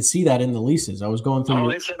didn't even see that in the leases. I was going through.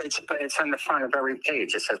 it's on the front of every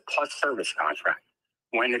page. It says plus service contract.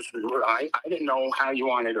 When it's, I didn't know how you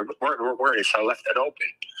wanted to word it, so I left it open.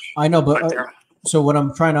 I know, but so what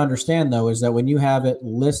I'm trying to understand though is that when you have it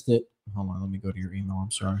listed, hold on, let me go to your email.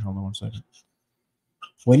 I'm sorry, hold on 1 second.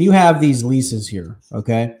 When you have these leases here,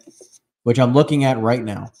 okay, which I'm looking at right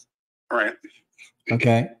now, right?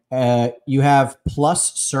 Okay, you have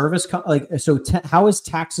plus service how is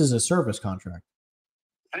taxes a service contract?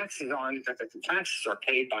 Taxes are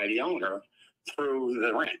paid by the owner through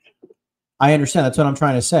the rent. I understand. That's what I'm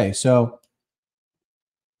trying to say. So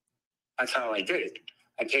that's how I did it.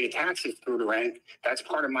 I pay the taxes through the rent. That's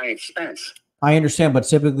part of my expense. I understand, but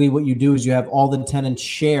typically what you do is you have all the tenants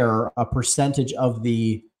share a percentage of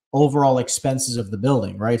the overall expenses of the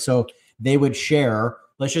building, right? So they would share,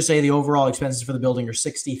 let's just say the overall expenses for the building are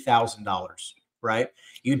 $60,000, right?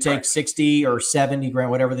 You take 60 or 70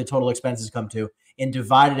 grand, whatever the total expenses come to, and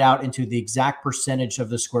divide it out into the exact percentage of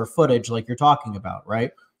the square footage like you're talking about,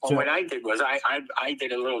 right? Well, so what I did was I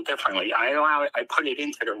did a little differently. I put it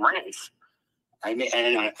into the rents. And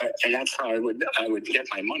that's how I would get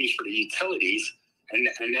my money for the utilities, and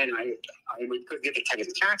then I would give it to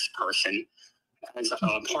the tax person as a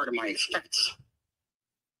part of my expense.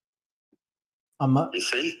 You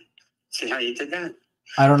see how you did that?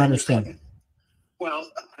 I don't understand. Well,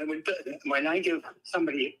 when I give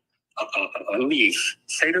somebody a lease,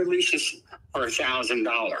 say their lease is for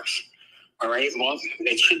 $1,000. All right. Well,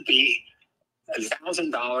 it should be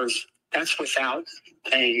 $1,000. That's without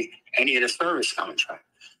paying any of the service contract.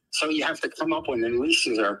 So you have to come up when the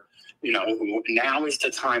leases are, now is the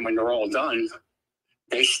time when they're all done.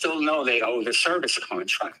 They still know they owe the service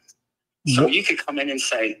contract. So you could come in and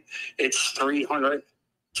say it's $300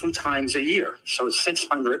 2 times a year. So it's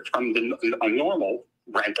 $600 from a normal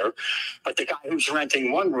renter. But the guy who's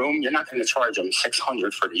renting one room, you're not going to charge him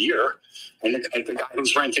 $600 for the year. And the guy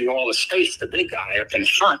who's renting all the space, the big guy up in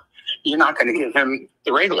front, you're not going to give him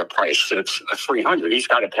the regular price. It's $300. He's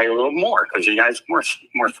got to pay a little more because he has more.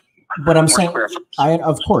 But I'm saying,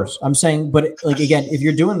 of course, I'm saying, but like again, if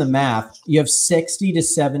you're doing the math, you have $60,000 to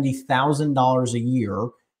 $70,000 a year,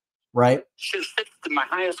 right? My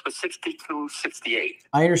highest was 62, 68.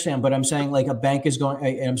 I understand, but I'm saying like a bank is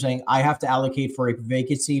going. I'm saying I have to allocate for a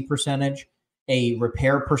vacancy percentage, a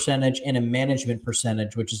repair percentage, and a management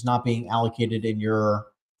percentage, which is not being allocated in your.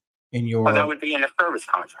 Well, that would be in a service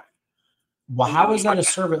contract. Well, how is that a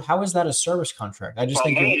service? How is that a service contract? I just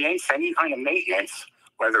think maintenance, any kind of maintenance,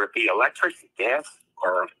 whether it be electric, gas,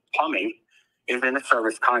 or plumbing, is in a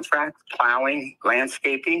service contract. Plowing,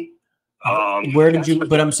 landscaping. Where did you?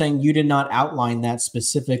 But I'm saying you did not outline that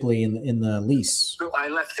specifically in the lease. So I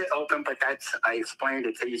left it open, but I explained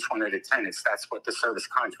it to each one of the tenants. That's what the service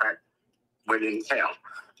contract would entail.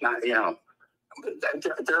 Not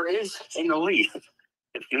there is in the lease.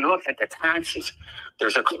 If you look at the taxes,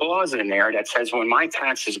 there's a clause in there that says when my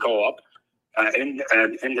taxes go up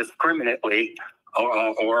indiscriminately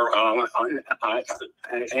or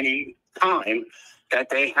at any time, that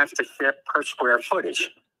they have to share per square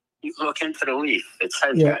footage. You look into the lease; it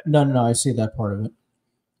says that. No, I see that part of it.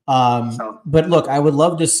 But look, I would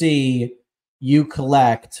love to see you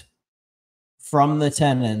collect from the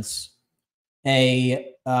tenants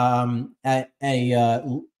a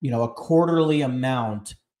quarterly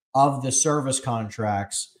amount of the service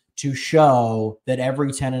contracts to show that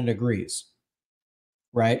every tenant agrees,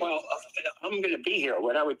 right? Well, I'm going to be here.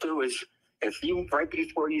 What I would do is, if you right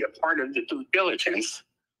before you're part of the due diligence,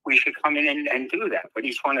 we should come in and do that with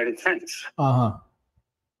each one of the tenants. Okay.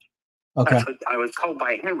 That's what I was told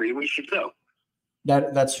by Henry we should do.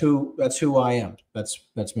 That's who I am.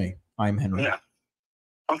 That's me. I'm Henry. Yeah.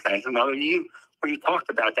 Okay. Well, we talked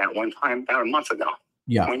about that one time about a month ago.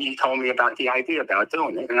 Yeah. When you told me about the idea about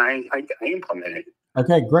doing it, and I implemented it.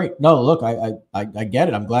 Okay, great. No, look, I get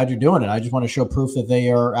it. I'm glad you're doing it. I just want to show proof that they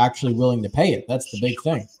are actually willing to pay it. That's the big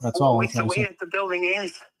thing. That's all I'm trying to say. The way that the building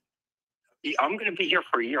is, I'm going to be here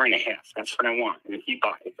for a year and a half. That's what I want. And if you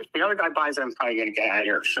buy it, if the other guy buys it, I'm probably going to get out of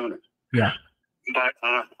here sooner. Yeah. But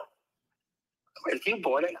if you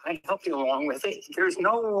bought it, I help you along with it. There's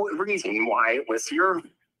no reason why, with your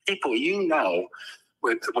people,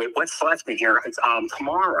 with what's left in here, it's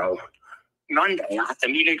tomorrow, Monday, I have to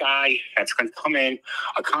meet a guy that's going to come in,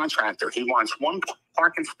 a contractor. He wants one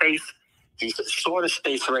parking space. He's saw the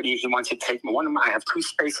space already. He wants to take I have 2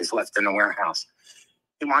 spaces left in the warehouse.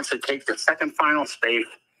 He wants to take the second final space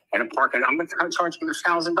and a parking. I'm going to charge him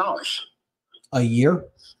 $1,000 a year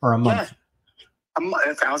or a month.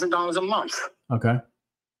 Yeah, $1,000 a month. Okay.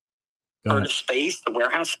 For the space, the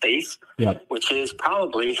warehouse space, which is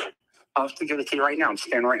probably, I'll have to give it to you right now. I'm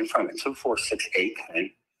standing right in front of it. 2, 4, 6, 8,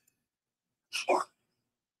 10, 4,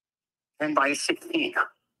 10 by 16.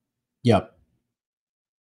 Yep.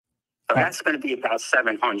 So that's going to be about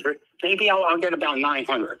 700. Maybe I'll get about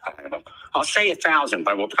 900. I'll say 1,000,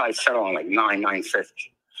 but we'll probably settle on like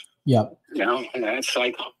 950. Yep. You know, and that's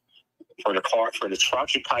like for the car, for the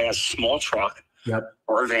truck. He probably has a small truck. Yep.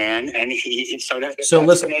 Or a van, and so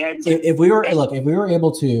listen. If we were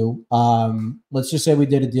able to, let's just say we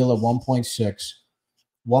did a deal at 1.6,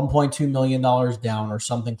 $1.2 million down, or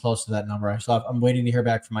something close to that number. I'm waiting to hear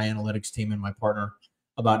back from my analytics team and my partner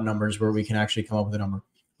about numbers where we can actually come up with a number.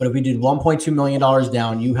 But if we did $1.2 million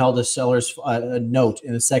down, you held a seller's note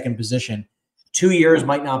in the second position. 2 years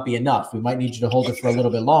might not be enough. We might need you to hold it for a little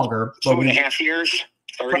bit longer. 2.5 years,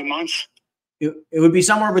 30 months. It would be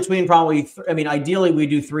somewhere between probably, ideally we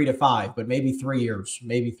do 3 to 5, but maybe 3 years,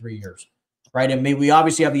 right? And we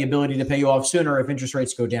obviously have the ability to pay you off sooner if interest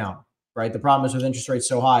rates go down, right? The problem is with interest rates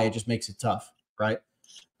so high, it just makes it tough, right?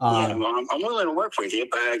 I'm willing to work with you,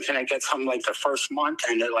 but can I get something like the first month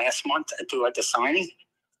and the last month to do at the signing?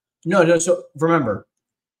 No. So remember,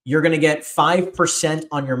 you're going to get 5%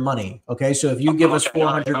 on your money. Okay. So if you give us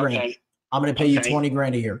 400 grand, I'm going to pay you 20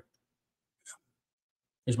 grand a year.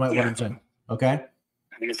 Is what I'm saying. Okay.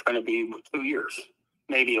 And it's going to be 2 years,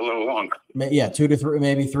 maybe a little longer. Yeah. 2 to 3,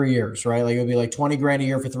 maybe 3 years, right? Like it'll be like 20 grand a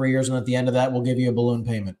year for 3 years. And at the end of that, we'll give you a balloon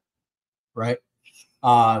payment. Right.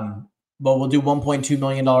 But we'll do $1.2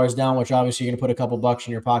 million down, which obviously you're going to put a couple bucks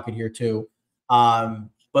in your pocket here too.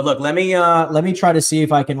 But look, let me try to see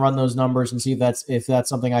if I can run those numbers and see if that's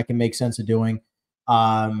something I can make sense of doing.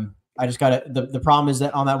 I just got to, the problem is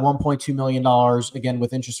that on that $1.2 million, again,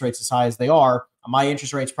 with interest rates as high as they are, my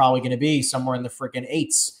interest rate's probably going to be somewhere in the freaking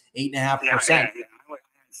 8.5%. Yeah, 6.25.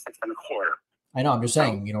 I know. I'm just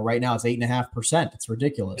saying, right now it's 8.5%. It's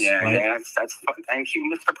ridiculous. Yeah. Right? Yeah. That's thank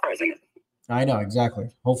you, Mr. President. I know. Exactly.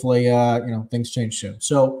 Hopefully, things change soon.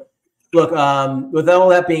 So look, with all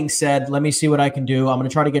that being said, let me see what I can do. I'm going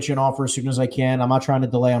to try to get you an offer as soon as I can. I'm not trying to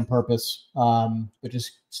delay on purpose. But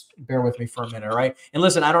just bear with me for a minute. All right. And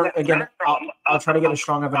listen, I'll try to get as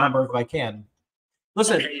strong of a number if I can.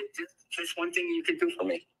 Listen. Okay, just one thing you can do for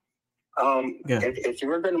me. If you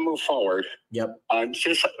were going to move forward,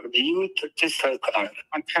 just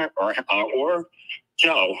contact or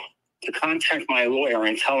Joe to contact my lawyer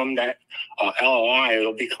and tell him that LOI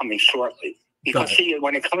will be coming shortly. Because see,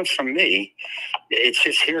 when it comes from me, it's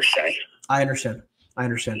just hearsay. I understand.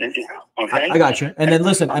 Okay. I got you. And then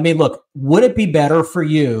listen, look, would it be better for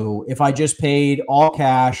you if I just paid all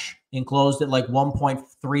cash and closed at like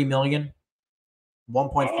 1.3 million,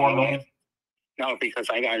 1.4 million? No, because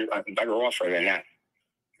I got a better offer than that.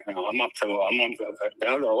 I'm on the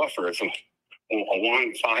other offer is a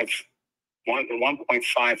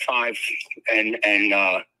 1.55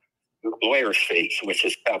 and lawyer's fee, which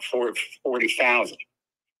is about $40,000.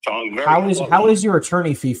 So I'm very how is your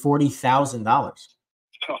attorney fee $40,000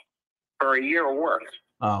 for a year of work?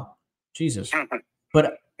 Oh, Jesus!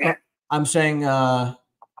 But I'm saying,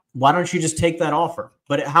 why don't you just take that offer?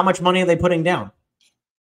 But how much money are they putting down?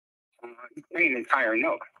 He's paying the entire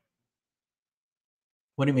note.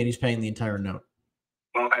 What do you mean he's paying the entire note?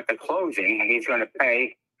 Well, at the closing, he's going to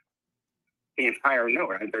pay the entire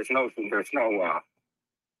note. There's no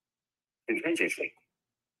contingency.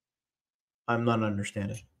 I'm not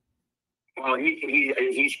understanding. Well,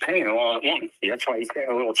 he's paying it all at once. That's why he's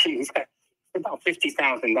getting a little cheap. He's got about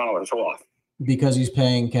 $50,000 off. Because he's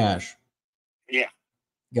paying cash. Yeah.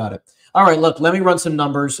 Got it. All right, look, let me run some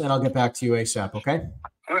numbers and I'll get back to you ASAP, okay?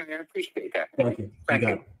 All right, I appreciate that. Thank you. Thank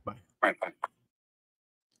you. Bye. Right, bye.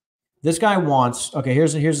 This guy wants, okay,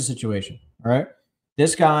 here's the situation, all right?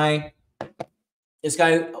 This guy is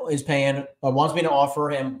paying, wants me to offer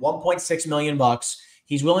him $1.6 million.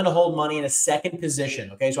 He's willing to hold money in a second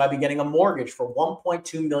position, okay? So I'd be getting a mortgage for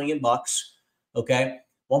 $1.2 million, okay?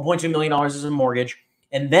 $1.2 million is a mortgage.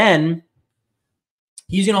 And then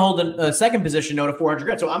he's going to hold a second position note of 400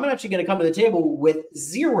 grand. So I'm actually going to come to the table with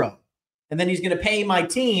zero. And then he's going to pay my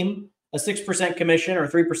team a 6% commission or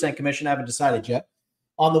 3% commission. I haven't decided yet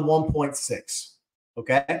on the 1.6.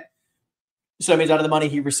 Okay. So that means out of the money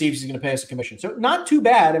he receives, he's going to pay us a commission. So not too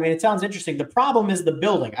bad. It sounds interesting. The problem is the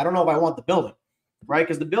building. I don't know if I want the building, right?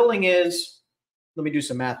 Because the building is, let me do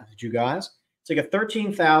some math with you guys. It's like a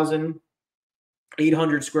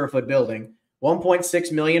 13,800 square foot building,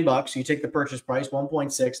 1.6 million bucks. You take the purchase price,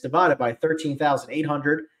 1.6 divided by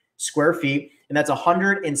 13,800. square feet, and that's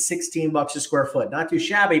 $116 a square foot. Not too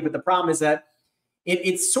shabby, but the problem is that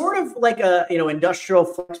it's sort of like a industrial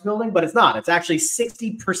flex building, but it's not. It's actually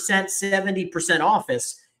 60%, 70%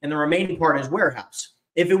 office, and the remaining part is warehouse.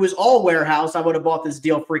 If it was all warehouse, I would have bought this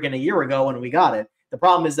deal freaking a year ago when we got it. The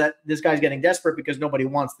problem is that this guy's getting desperate because nobody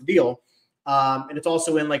wants the deal, and it's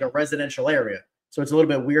also in like a residential area, so it's a little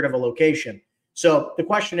bit weird of a location. So the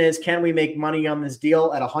question is, can we make money on this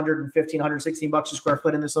deal at $115, $116 a square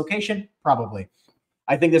foot in this location? Probably.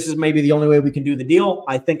 I think this is maybe the only way we can do the deal.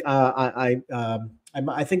 I think I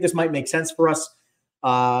think this might make sense for us,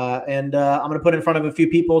 and I'm going to put it in front of a few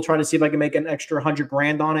people, try to see if I can make an extra $100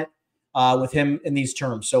 grand on it with him in these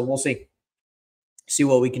terms. So we'll see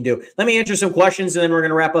what we can do. Let me answer some questions, and then we're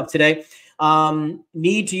going to wrap up today.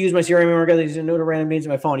 Need to use my CRM. No to random names on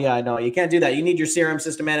my phone. Yeah, I know. You can't do that. You need your CRM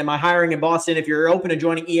system, man. Am I hiring in Boston? If you're open to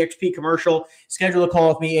joining EXP Commercial, schedule a call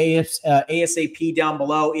with me ASAP down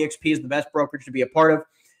below. EXP is the best brokerage to be a part of.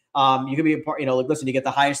 You can be a part, listen, you get the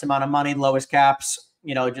highest amount of money, lowest caps,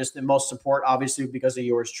 just the most support, obviously, because of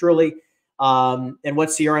yours truly. And what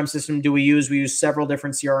CRM system do we use? We use several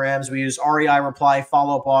different CRMs. We use REI Reply,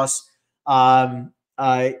 Follow Up Boss,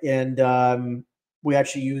 we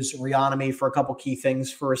actually use Reonomy for a couple key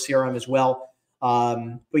things for a CRM as well.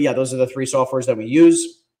 But yeah, those are the three softwares that we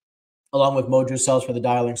use, along with Mojo Cells for the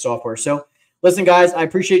dialing software. So listen, guys, I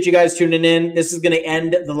appreciate you guys tuning in. This is going to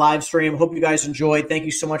end the live stream. Hope you guys enjoyed. Thank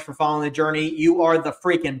you so much for following the journey. You are the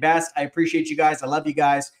freaking best. I appreciate you guys. I love you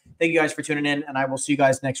guys. Thank you guys for tuning in, and I will see you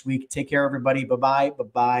guys next week. Take care, everybody. Bye-bye.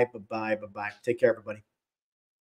 Bye-bye. Bye-bye. Bye-bye. Take care, everybody.